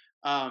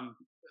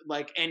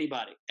 Like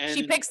anybody. And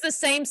She picks the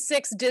same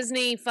 6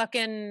 Disney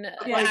fucking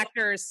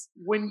actors.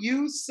 when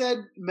you said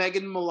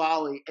Megan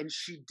Mullally and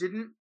she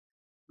didn't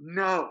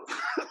know.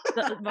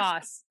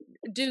 Boss,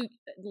 dude,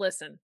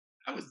 listen.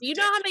 I was You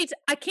know how many?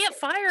 I can't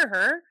fire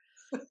her.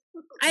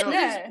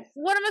 No.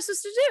 What am I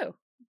supposed to do?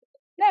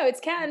 No, it's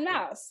cat and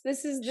mouse.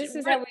 This is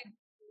how we.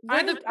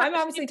 I'm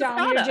obviously the telling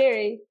you, product.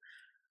 Jerry.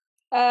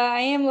 I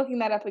am looking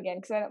that up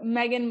again because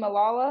Megan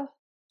Malala.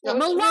 Yeah,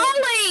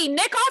 Mullally,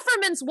 Nick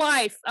Offerman's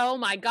wife. Oh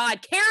my God,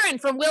 Karen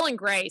from Will and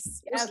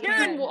Grace. Yeah,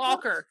 Karen okay.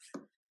 Walker.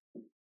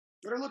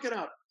 Better look it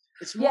up.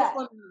 It's more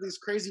fun than these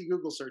crazy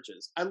Google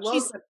searches. I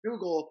love that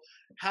Google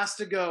has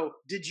to go,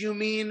 did you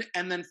mean,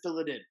 and then fill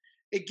it in.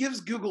 It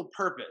gives Google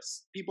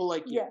purpose. People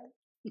like you. Yeah.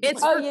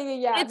 It's Oh for,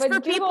 yeah. It's But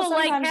for people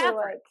like sometimes are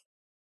Catherine.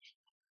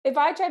 if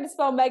I tried to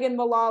spell Megan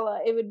Malala,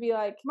 it would be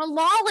like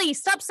Mullally.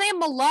 Stop saying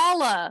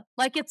Malala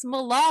like it's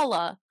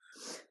Malala.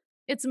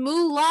 It's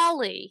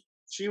Mullally.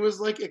 She was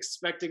like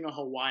expecting a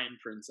Hawaiian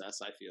princess,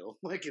 I feel.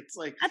 Like it's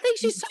like I think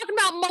she's talking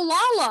about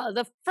Malala,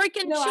 the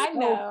freaking No, I chick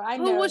know.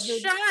 who was The-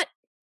 shot.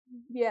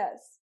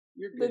 Yes.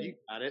 you're good, the- you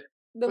got it.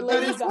 The But that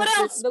lady is what Gandhi.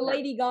 else? The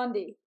Lady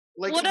Gandhi.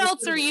 Like What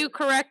else are you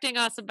correcting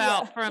us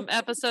about Yeah. from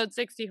episode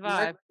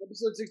 65?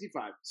 Episode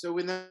 65. So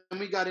then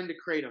we got into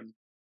Kratom,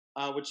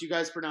 which you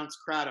guys pronounced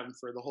Kratom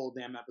for the whole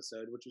damn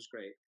episode, which was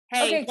great.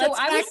 Hey, Okay, so let's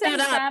I was back that saying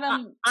up.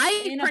 Kratom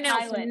I in a pronounce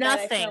pilot that I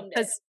nothing filmed it.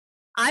 because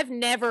I've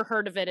never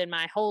heard of it in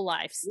my whole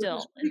life. Which Still,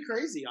 is pretty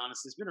crazy,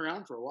 honestly. It's been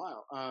around for a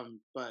while.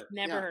 But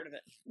never yeah. heard of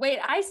it. Wait,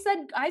 I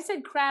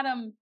said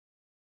kratom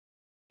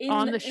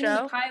On the in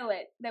show? the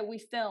pilot that we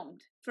filmed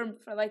for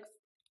like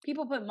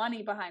people put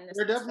money behind this.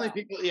 There are definitely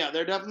film. people. Yeah,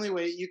 there are definitely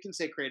ways you can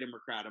say Kratom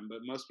or Kratom, but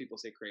most people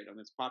say Kratom.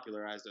 It's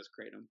popularized as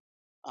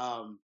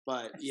Kratom.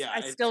 But yeah, I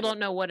still don't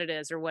know what it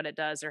is or what it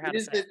does or how It to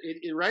is. say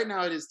it. Right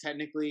now, it is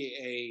technically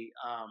a.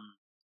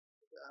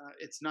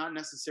 It's not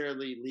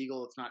necessarily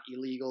legal. It's not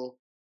illegal.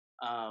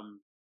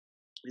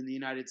 In the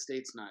United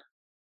States, not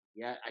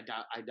yet. I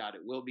doubt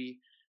it will be.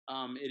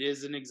 It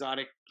is an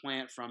exotic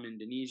plant from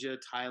Indonesia,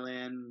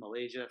 Thailand,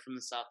 Malaysia, from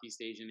the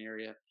Southeast Asian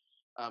area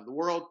of the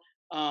world.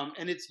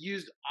 And it's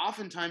used,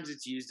 oftentimes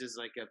it's used as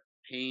like a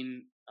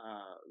pain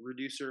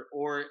reducer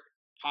or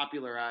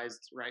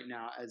popularized right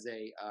now as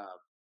a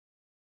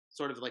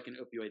sort of like an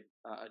opioid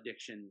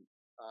addiction,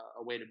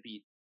 a way to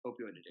beat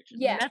opioid addiction.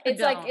 Yeah,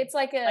 Methadone. it's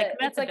like a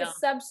methadone.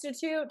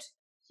 substitute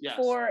Yes.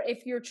 for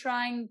if you're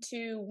trying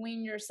to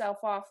wean yourself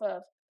off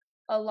of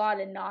a lot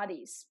of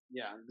naughties.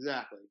 Yeah,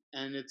 exactly.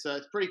 And it's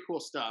pretty cool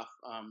stuff.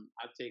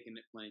 I've taken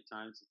it plenty of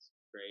times. It's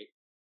great.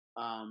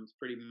 It's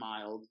pretty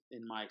mild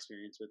in my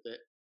experience with it.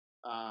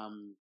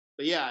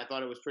 But yeah, I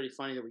thought it was pretty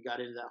funny that we got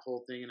into that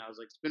whole thing, and I was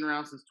like, it's been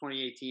around since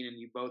 2018, and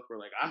you both were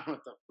like, I don't know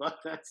what the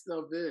fuck that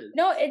stuff is.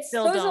 No, it's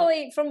Still don't.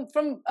 supposedly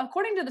from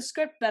according to the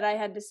script that I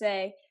had to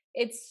say,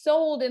 it's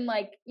sold in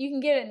like you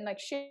can get it in like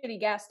shitty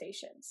gas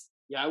stations.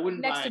 Yeah, I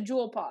wouldn't next buy. to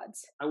Jewel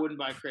Pods. I wouldn't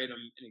buy kratom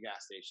in a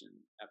gas station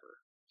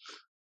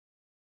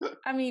ever.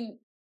 I mean,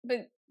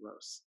 but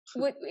Gross.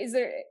 what is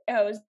there?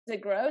 Oh, is it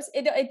gross?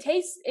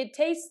 It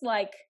tastes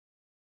like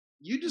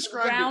You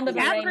described ground it. of a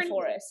Catherine-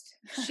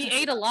 rainforest. She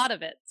ate a lot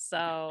of it,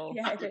 so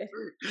Yeah, I did.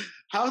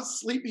 How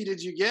sleepy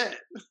did you get?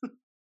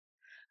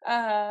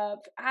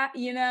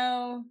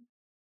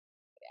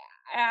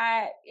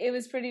 It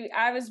was pretty.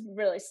 I was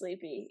really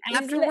sleepy.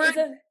 Afterward?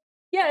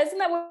 Isn't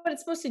that what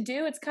it's supposed to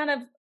do? It's kind of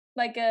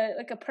like a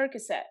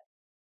Percocet.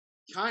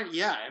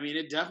 Yeah. I mean,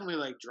 it definitely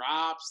like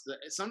drops.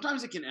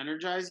 Sometimes it can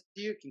energize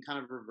you. It can kind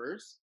of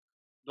reverse,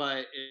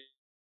 but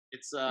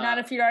it's Not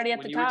if you're already at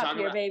when the you were top talking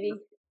here, about- baby.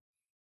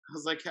 I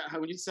was like,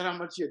 when you said how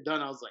much you had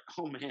done, I was like,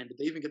 oh man, did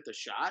they even get the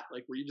shot?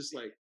 Like, were you just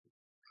like,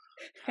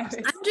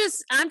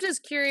 I'm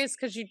just curious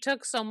because you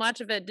took so much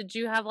of it. Did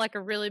you have like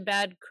a really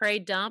bad cray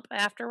dump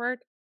afterward?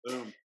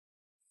 boom?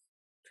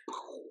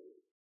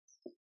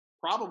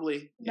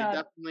 Probably. No. It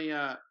definitely.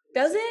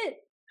 Does it?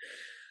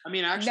 I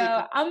mean, actually,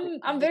 No,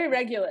 I'm very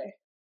regular.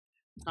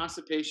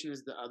 constipation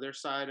is the other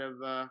side of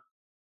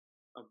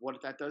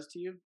what that does to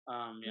you.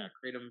 Yeah,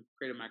 kratom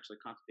actually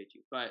constipates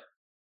you, but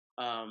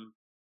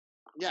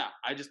yeah,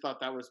 I just thought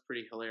that was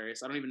pretty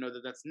hilarious. I don't even know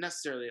that that's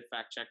necessarily a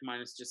fact check.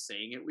 Mine is just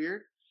saying it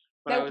weird.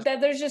 But That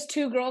there's just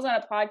two girls on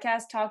a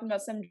podcast talking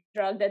about some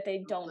drug that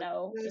they don't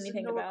know you guys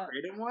anything didn't know about. what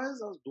kratom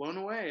was? I was blown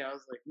away. I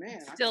was like,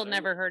 man, I Still thought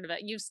never heard of it.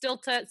 You've still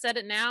said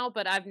it now,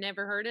 but I've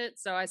never heard it,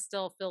 so I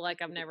still feel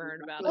like I've never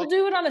heard about We'll it.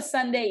 do it on a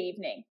Sunday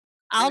evening.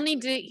 I'll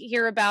need to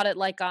hear about it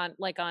like on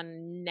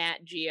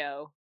Nat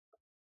Geo.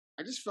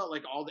 I just felt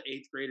like all the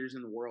 8th graders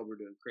in the world were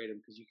doing kratom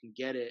because you can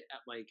get it at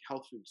like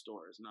health food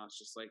stores, and I was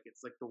just like,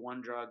 it's like the one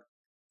drug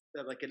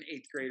that like an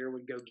 8th grader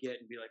would go get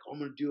and be like, oh, I'm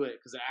gonna do it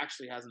because it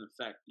actually has an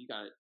effect. You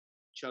got to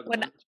chug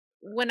When- it.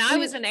 When I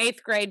was in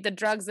 8th grade, the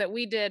drugs that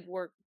we did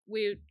were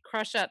we would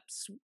crush up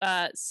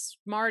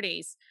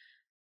Smarties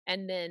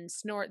and then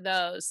snort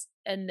those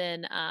and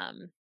then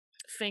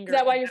finger. Is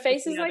that why your was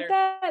face the is like other-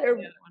 that? Or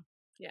the other one.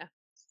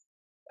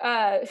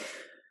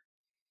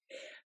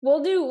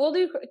 we'll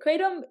do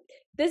kratom.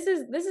 This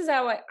is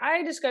how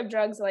I describe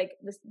drugs, like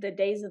the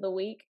days of the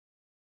week.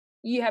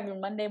 You have your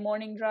Monday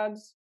morning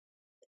drugs,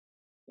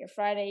 your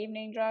Friday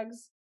evening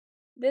drugs.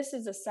 This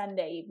is a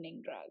Sunday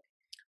evening drug.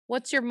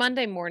 What's your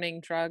Monday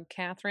morning drug,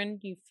 Catherine?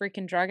 You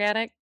freaking drug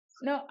addict?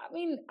 No, I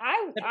mean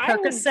The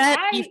Percocet,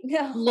 you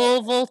no.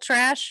 Louisville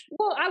trash.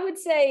 Well, I would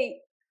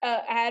say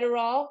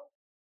Adderall.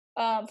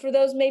 For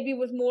those maybe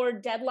with more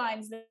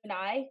deadlines than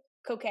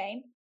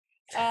cocaine.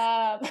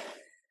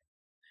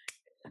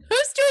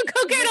 Who's doing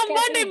cocaine on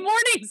Monday Caffeine.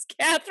 mornings,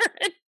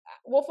 Catherine?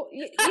 Well,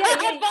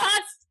 yeah.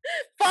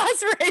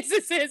 Boss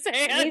raises his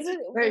hand. He's a-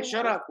 Hey,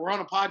 shut up! We're on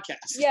a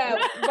podcast. Yeah,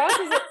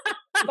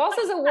 boss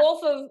is a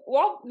wolf of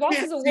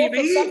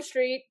TV. some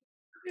street.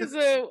 He's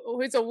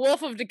a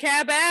wolf of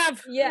DeKalb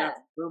Ave. Yeah,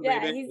 Boom, yeah.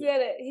 baby.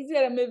 He's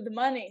gotta move the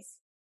monies.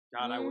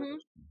 God, I would. Mhm.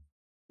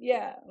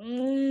 Yeah.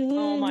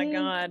 Oh my Mhm.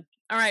 God!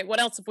 All right, what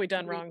else have we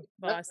done wrong,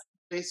 boss?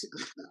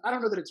 Basically, I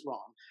don't know that it's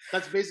wrong.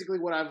 That's basically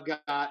what I've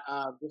got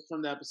just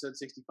from the episode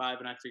 65,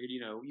 and I figured,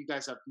 you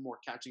guys have more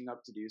catching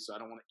up to do, so I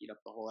don't want to eat up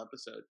the whole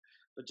episode,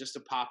 but just to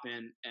pop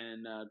in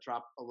and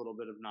drop a little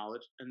bit of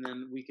knowledge, and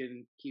then we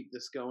can keep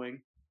this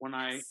going when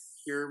I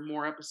hear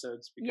more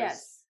episodes. Because,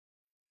 Yes.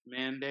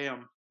 man,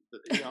 damn,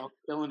 y'all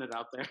killing it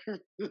out there.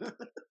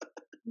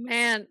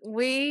 Man,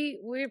 we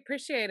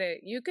appreciate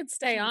it. You could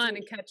stay on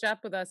and catch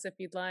up with us if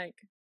you'd like.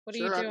 What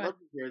Sure, are you I'd doing? love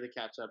to hear the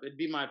catch up. It'd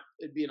be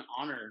an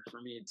honor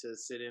for me to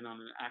sit in on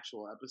an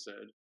actual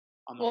episode.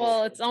 On the Well,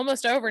 whole it's thing.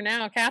 almost over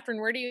now. Catherine,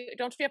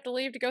 don't you have to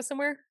leave to go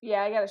somewhere?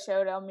 Yeah, I got a show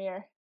at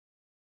Elmere.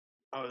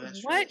 Oh,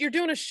 that's What? right. You're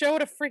doing a show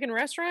at a freaking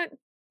restaurant?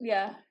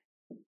 Yeah.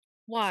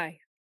 Why?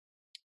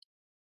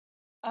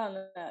 I don't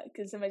know,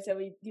 because somebody said,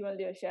 "Do you want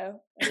to do a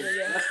show?" I said,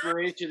 yeah.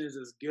 Desperation is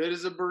as good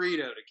as a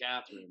burrito to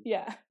Catherine.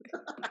 Yeah.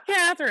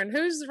 Catherine,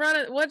 who's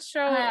running what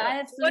show? I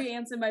have what- 3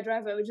 ants in my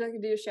driveway. Would you like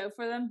to do a show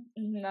for them?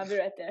 I'll be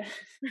right there.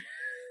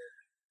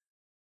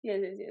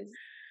 yes.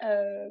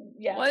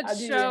 Yeah. What I'll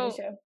do show? any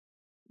show.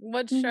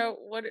 What Mhm. show?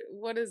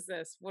 What is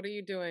this? What are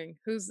you doing?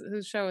 Whose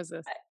show is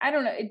this? I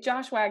don't know.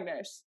 Josh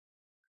Wagner's.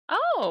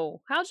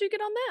 Oh, how'd you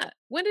get on that?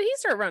 When did he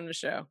start running the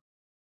show?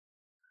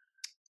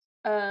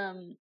 I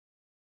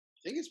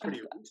think it's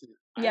pretty recent.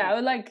 Yeah, I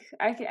would like.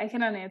 I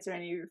cannot answer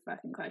any of your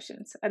fucking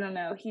questions. I don't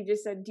know. He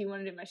just said, "Do you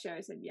want to do my show?"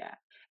 I said, "Yeah."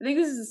 I think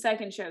this is the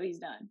second show he's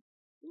done.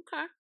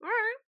 Okay, all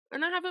right.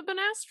 And I haven't been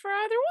asked for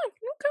either one.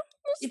 Okay,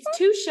 that's It's fine.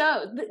 2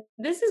 shows.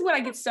 This is what I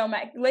get so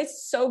mad. Lace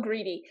is so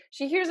greedy.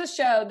 She hears a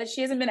show that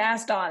she hasn't been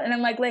asked on, and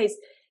I'm like, Lace,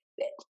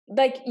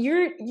 like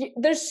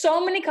there's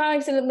so many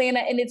comics in Atlanta,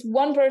 and it's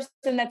one person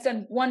that's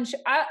done one show.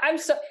 I'm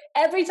so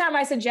every time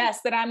I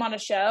suggest that I'm on a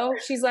show,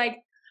 she's like,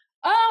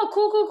 "Oh,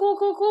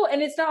 cool,"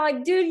 and it's not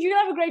like, dude, you're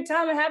gonna have a great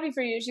time. I'm happy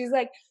for you. She's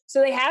like, so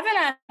they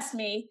haven't asked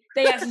me.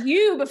 They asked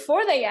you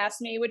before they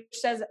asked me, which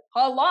says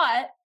a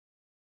lot.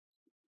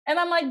 And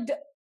I'm like,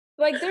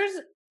 there's.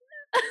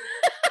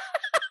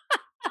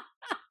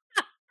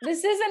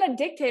 This isn't a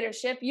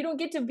dictatorship. You don't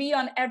get to be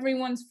on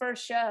everyone's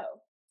first show.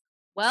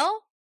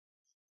 Well,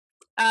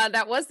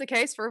 that was the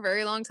case for a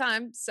very long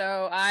time.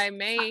 So I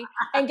may.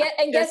 And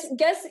guess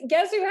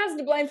who has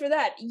to blame for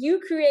that? You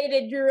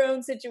created your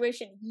own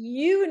situation.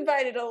 You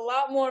invited a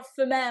lot more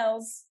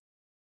females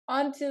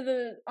onto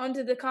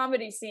the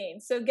comedy scene.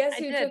 So guess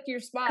who took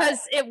your spot?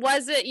 Because it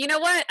wasn't, you know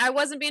what? I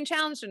wasn't being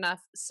challenged enough.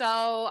 So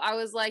I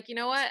was like, you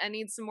know what? I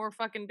need some more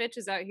fucking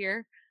bitches out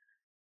here.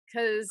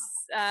 Because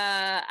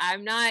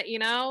I'm not,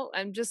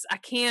 I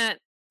can't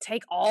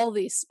take all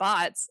these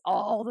spots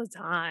all the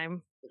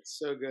time. It's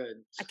so good.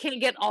 I can't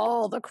get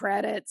all the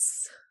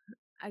credits.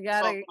 I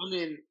gotta. Well, I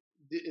mean,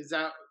 is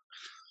that?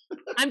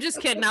 I'm just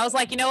kidding. I was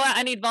like, you know what?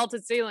 I need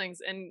vaulted ceilings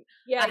and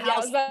I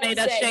was about made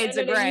to of say, shades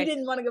of gray. You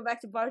didn't want to go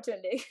back to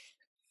bartending.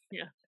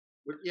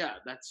 But yeah,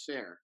 that's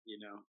fair.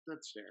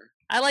 That's fair.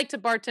 I like to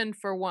bartend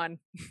for one.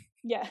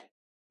 Yeah.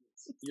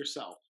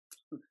 Yourself.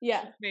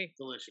 Yeah. Me.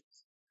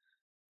 Delicious.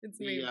 It's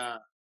me.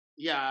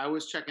 Yeah, I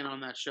was checking on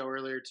that show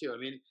earlier too. I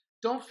mean,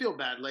 don't feel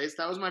bad, Lace.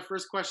 That was my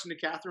first question to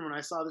Catherine when I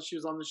saw that she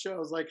was on the show. I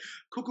was like,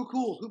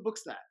 cool. Who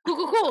books that?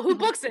 Cool. Who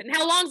books it? And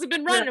how long's it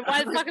been running? And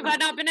why the fuck have I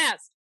not been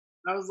asked?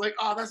 I was like,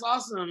 oh, that's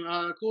awesome.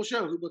 Cool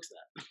show. Who books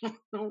that?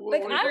 I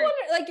wonder,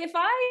 like, if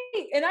I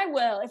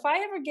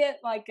ever get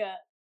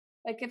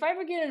if I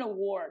ever get an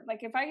award, like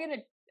if I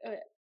get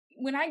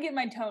when I get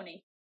my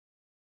Tony,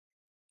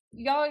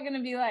 y'all are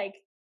gonna be like,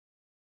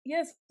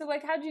 yes, so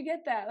like, how'd you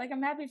get that? Like,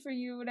 I'm happy for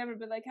you, whatever,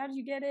 but like, how'd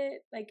you get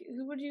it? Like,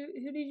 who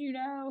did you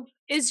know?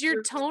 Is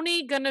your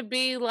Tony gonna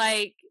be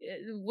like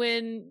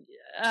when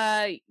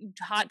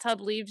Hot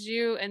Tub leaves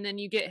you and then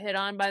you get hit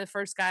on by the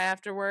first guy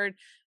afterward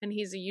and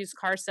he's a used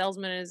car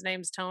salesman and his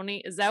name's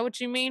Tony? Is that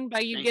what you mean by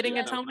you getting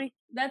a Tony?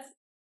 That's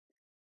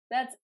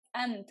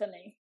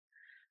Anthony.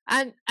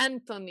 And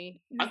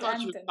Anthony. I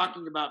thought you were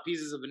talking about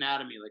pieces of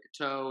anatomy, like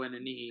a toe and a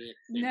knee.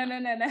 No.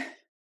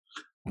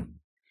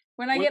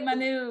 When I get my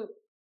new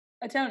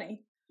a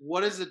Tony.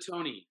 What is a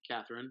Tony,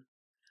 Catherine?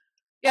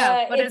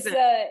 Yeah, what is it?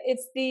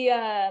 It's the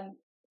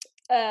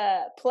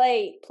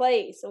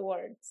Plays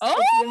Awards. Oh,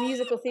 it's the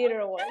musical theater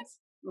awards.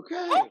 Okay.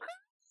 Okay.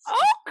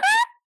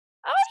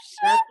 Oh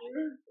shit.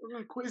 We're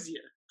gonna quiz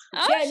you.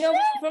 Oh, yeah, shit. no.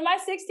 For my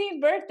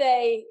 16th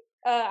birthday,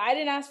 I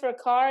didn't ask for a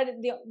card.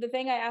 The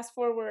thing I asked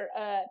for were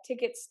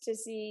tickets to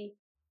see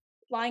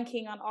Lion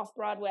King on Off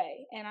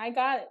Broadway, and I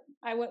got it.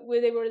 I went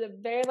where they were the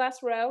very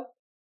last row,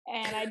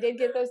 and I did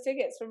get those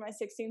tickets for my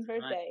 16th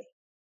birthday. Right.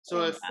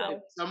 So if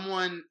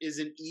someone is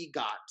an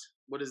EGOT,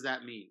 what does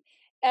that mean?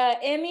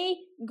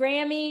 Emmy,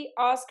 Grammy,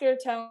 Oscar,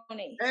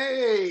 Tony.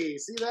 Hey,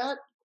 see that?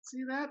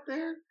 See that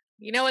there?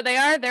 You know what they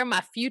are? They're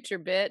my future,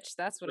 bitch.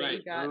 That's what Right.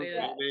 you got.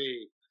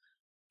 Okay.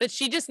 But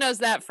she just knows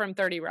that from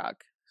 30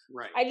 Rock.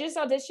 Right. I just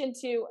auditioned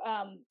to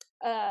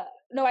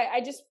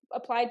I just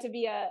applied to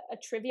be a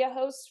trivia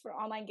host for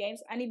online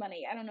games. I need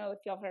money. I don't know if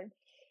y'all heard.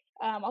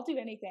 I'll do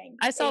anything.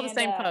 I saw the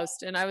same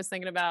post and I was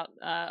thinking about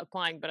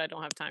applying, but I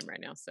don't have time right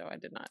now, so I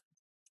did not.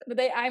 But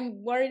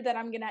I'm worried that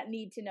I'm gonna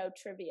need to know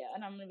trivia,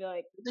 and I'm gonna be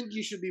like, I think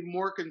you should be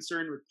more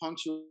concerned with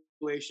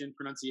punctuation,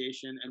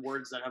 pronunciation, and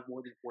words that have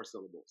more than 4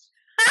 syllables.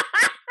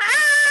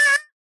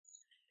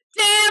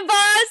 Damn,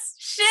 boss!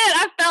 Shit,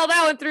 I felt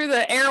that one through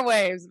the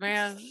airwaves,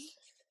 man.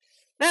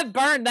 That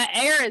burned. The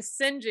air is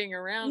singeing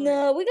around.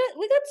 No, we got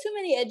too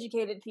many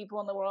educated people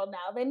in the world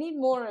now. They need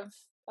more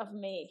of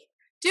me.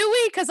 Do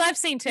we? Because I've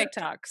seen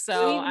TikTok,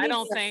 so I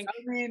don't think. I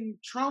mean,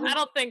 Trump. I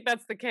don't think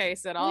that's the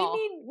case at all.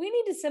 We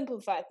need to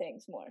simplify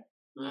things more.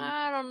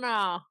 I don't know.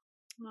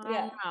 I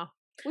don't know.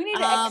 We need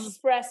to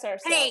express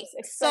ourselves. Hey,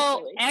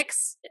 so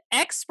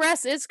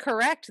express is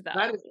correct though.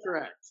 That is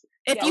correct.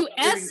 If you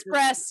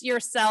express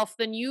yourself,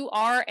 then you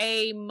are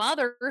a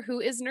mother who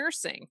is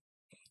nursing.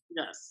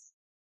 Yes.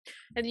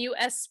 And you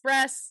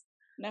express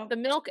the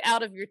milk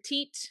out of your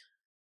teat.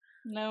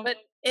 No. But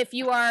if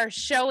you are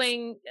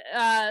showing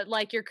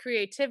like your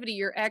creativity,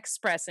 you're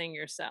expressing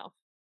yourself.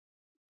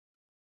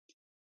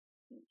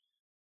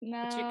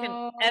 No, but you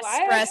can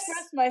I express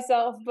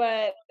myself,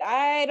 but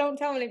I don't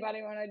tell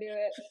anybody when I do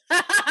it.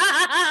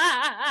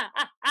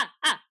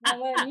 I'm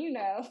letting you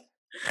know.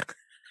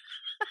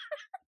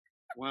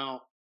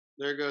 Well,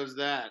 there goes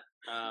that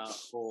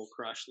whole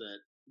crush that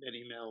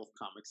any male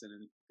comics in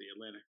the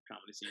Atlanta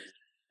comedy scene.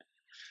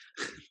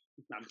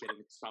 I'm kidding.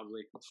 It's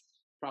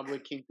probably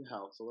kink to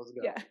hell. So let's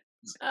go. Yeah.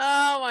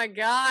 Oh my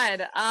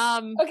god.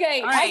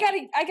 Okay,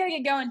 right. I gotta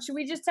get going. Should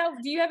we just tell?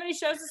 Do you have any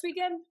shows this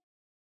weekend?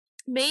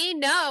 Me?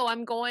 No,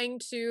 I'm going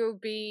to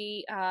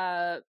be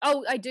I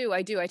do.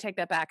 I take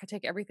that back. I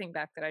take everything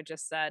back that I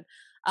just said.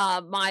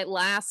 My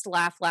last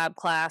Laugh Lab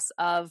class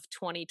of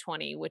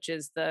 2020, which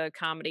is the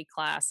comedy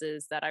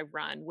classes that I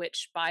run,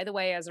 which by the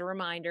way, as a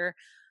reminder,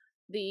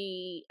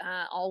 the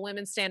all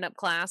women stand-up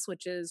class,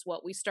 which is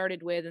what we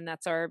started with, and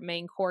that's our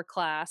main core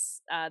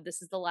class.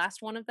 This is the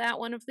last one of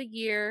the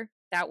year.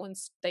 That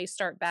one's they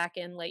start back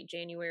in late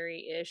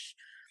January-ish.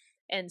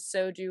 And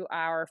so do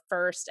our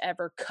first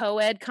ever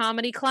co-ed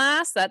comedy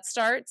class that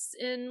starts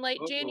in late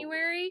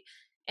January.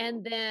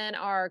 And then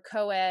our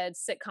co-ed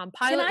sitcom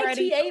pilot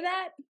writing. Can I TA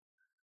that?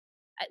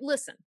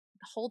 Listen,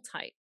 hold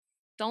tight.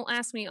 Don't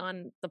ask me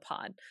on the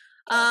pod.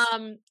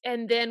 And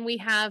then we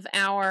have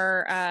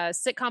our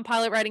sitcom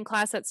pilot writing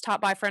class that's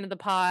taught by friend of the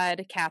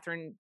pod,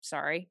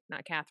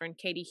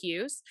 Katie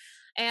Hughes.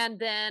 And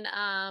then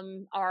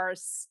our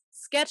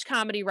sketch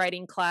comedy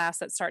writing class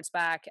that starts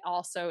back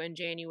also in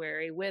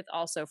January with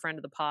also friend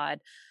of the pod,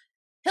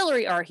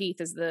 Hillary R.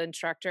 Heath is the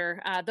instructor.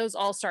 Those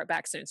all start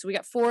back soon. So we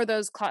got 4 of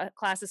those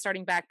classes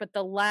starting back. But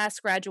the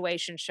last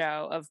graduation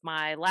show of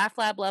my Laugh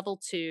Lab Level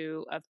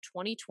 2 of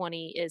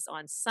 2020 is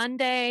on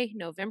Sunday,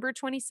 November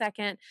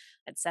 22nd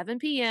at 7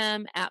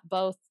 p.m. at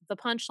both the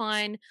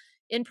Punchline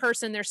in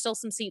person. There's still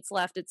some seats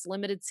left. It's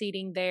limited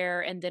seating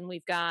there. And then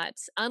we've got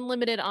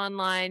unlimited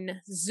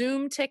online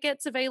Zoom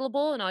tickets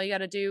available. And all you got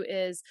to do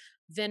is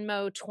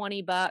Venmo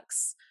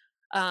 $20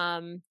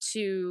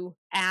 to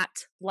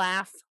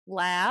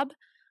 @LaughLab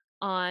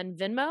on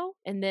Venmo,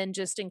 and then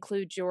just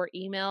include your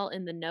email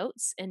in the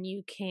notes, and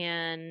you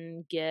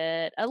can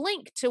get a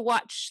link to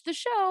watch the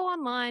show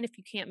online if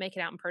you can't make it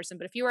out in person.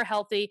 But if you are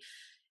healthy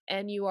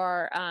and you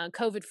are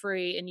COVID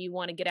free and you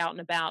want to get out and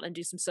about and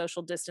do some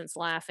social distance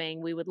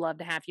laughing, we would love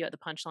to have you at the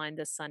Punchline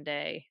this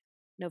Sunday,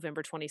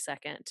 November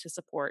 22nd, to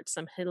support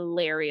some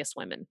hilarious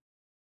women.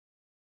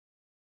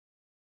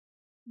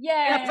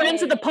 Yeah,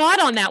 friends of the pod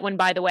on that one,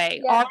 by the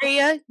way. Yeah.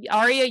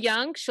 Aria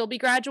Young, she'll be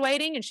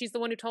graduating, and she's the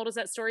one who told us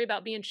that story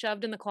about being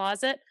shoved in the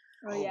closet.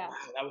 Oh yeah, wow,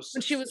 that was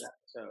when she was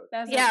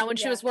episode.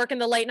 She was working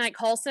the late night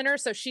call center,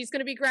 so she's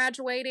going to be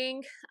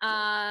graduating.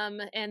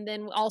 And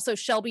then also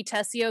Shelby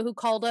Tessio, who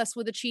called us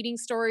with a cheating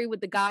story with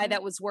the guy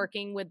that was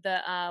working with the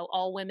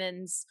all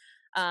women's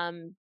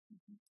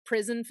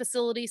prison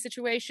facility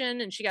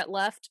situation, and she got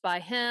left by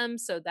him.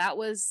 So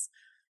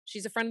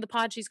she's a friend of the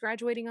pod. She's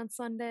graduating on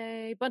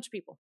Sunday. Bunch of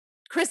people.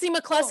 Chrissy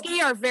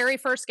McCluskey, our very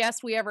first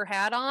guest we ever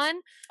had on.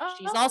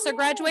 She's also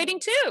graduating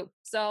too.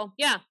 So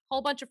yeah,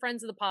 whole bunch of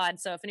friends of the pod.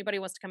 So if anybody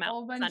wants to come out,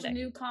 whole bunch Sunday. of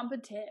new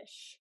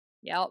competition.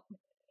 Yep.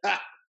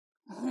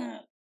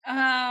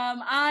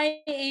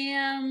 I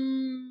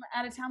am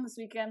out of town this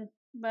weekend,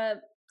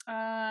 but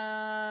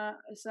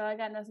so I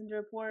got nothing to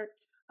report.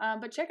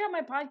 But check out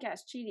my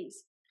podcast,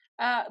 Cheaties.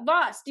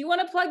 Boss, do you want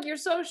to plug your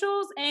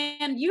socials?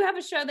 And you have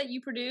a show that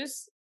you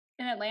produce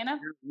in Atlanta.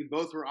 We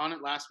both were on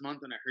it last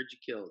month, and I heard you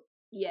killed.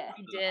 Yeah,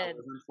 you did. I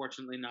was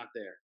unfortunately not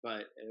there,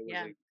 but it was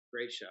a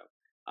great show.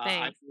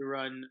 Thanks. I do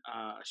run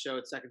a show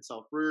at Second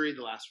Self Brewery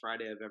the last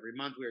Friday of every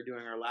month. We are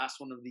doing our last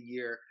one of the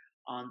year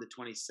on the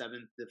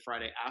 27th, the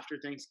Friday after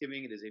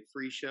Thanksgiving. It is a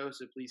free show,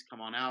 so please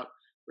come on out.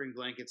 Bring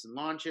blankets and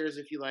lawn chairs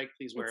if you like.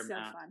 Please wear a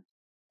mask. Fun.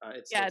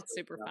 It's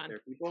super fun. There,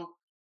 people.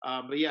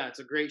 But yeah, it's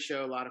a great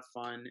show, a lot of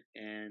fun,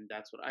 and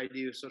that's what I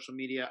do. Social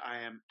media, I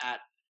am at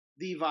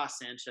the Voss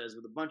Sanchez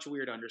with a bunch of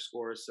weird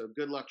underscores. So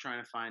good luck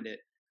trying to find it.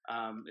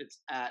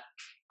 It's at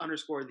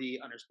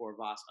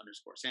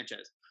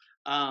 _the_Voss_Sanchez.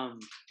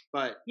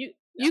 But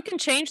you can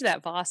change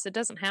that, Voss. It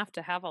doesn't have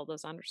to have all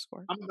those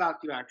underscores. I'm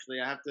about to actually.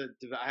 I have to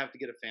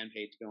get a fan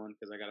page going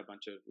because I got a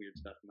bunch of weird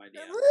stuff in my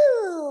DM.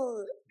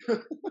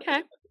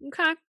 Okay.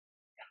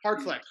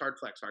 Hard flex.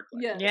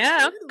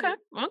 Yeah.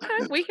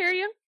 Okay. We hear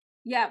you.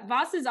 Yeah,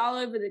 Voss is all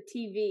over the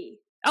TV.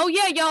 Oh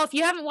yeah, y'all! If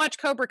you haven't watched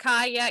Cobra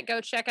Kai yet,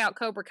 go check out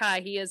Cobra Kai.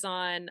 He is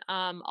on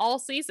all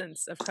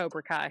seasons of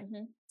Cobra Kai.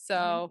 Mm-hmm.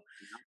 So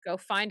go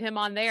find him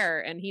on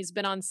there, and he's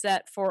been on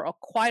set for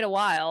quite a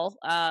while,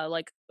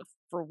 like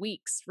for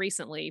weeks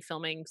recently,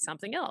 filming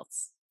something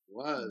else. I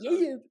was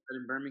in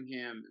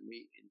Birmingham, and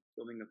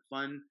filming a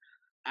fun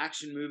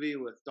action movie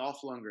with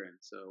Dolph Lundgren.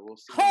 So we'll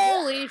see.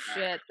 Holy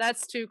shit,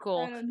 that's too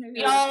cool!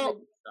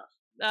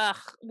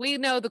 We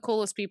know the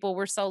coolest people.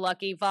 We're so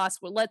lucky. Voss,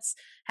 let's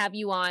have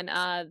you on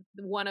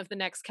one of the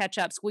next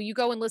catch-ups. Will you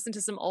go and listen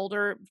to some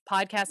older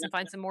podcasts and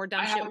find some more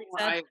dumb shit we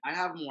said? I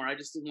have more. I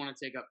just didn't want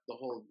to take up the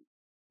whole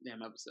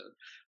damn episode.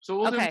 So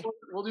we'll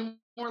do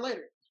more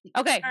later.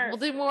 Okay. We'll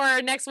do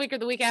more next week or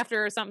the week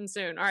after or something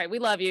soon. All right. We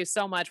love you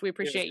so much. We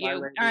appreciate you.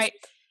 All right.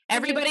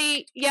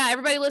 Everybody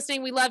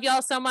listening, we love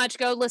y'all so much.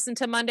 Go listen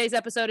to Monday's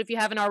episode if you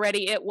haven't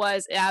already. It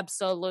was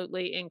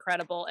absolutely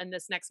incredible. And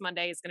this next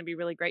Monday is going to be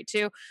really great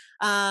too.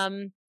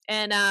 And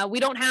we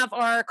don't have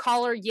our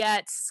caller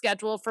yet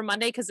scheduled for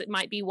Monday because it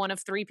might be one of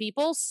 3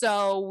 people.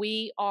 So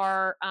we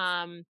are,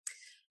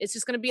 it's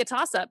just going to be a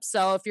toss up.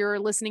 So if you're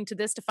listening to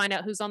this to find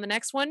out who's on the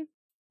next one,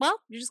 well,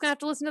 you're just going to have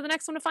to listen to the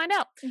next one to find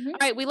out. Mm-hmm. All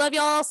right. We love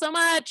y'all so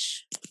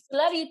much.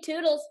 Love you.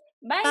 Toodles.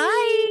 Bye.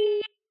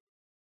 Bye.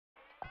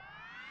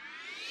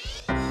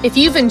 If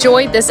you've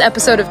enjoyed this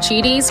episode of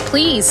Cheaties,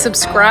 please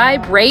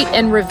subscribe, rate,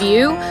 and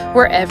review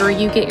wherever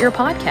you get your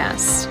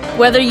podcasts.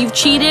 Whether you've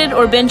cheated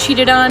or been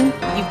cheated on,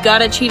 you've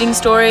got a cheating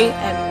story,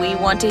 and we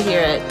want to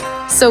hear it.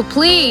 So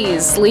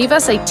please leave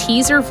us a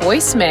teaser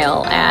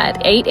voicemail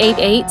at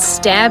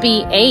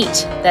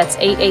 888-STABBY-8. That's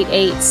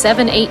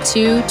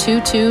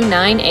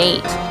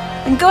 888-782-2298.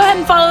 And go ahead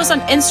and follow us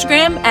on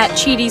Instagram at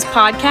Cheaties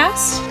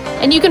Podcast.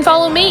 And you can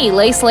follow me,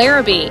 Lace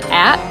Larrabee,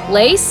 at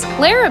Lace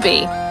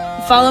Larrabee.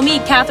 Follow me,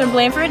 Catherine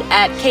Blanford,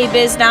 at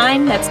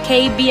KBiz9. That's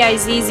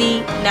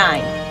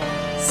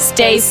KBIZZ9.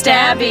 Stay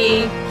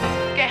stabby.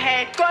 Go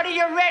ahead, go to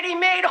your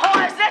ready-made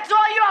horse. That's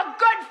all you're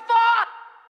good for.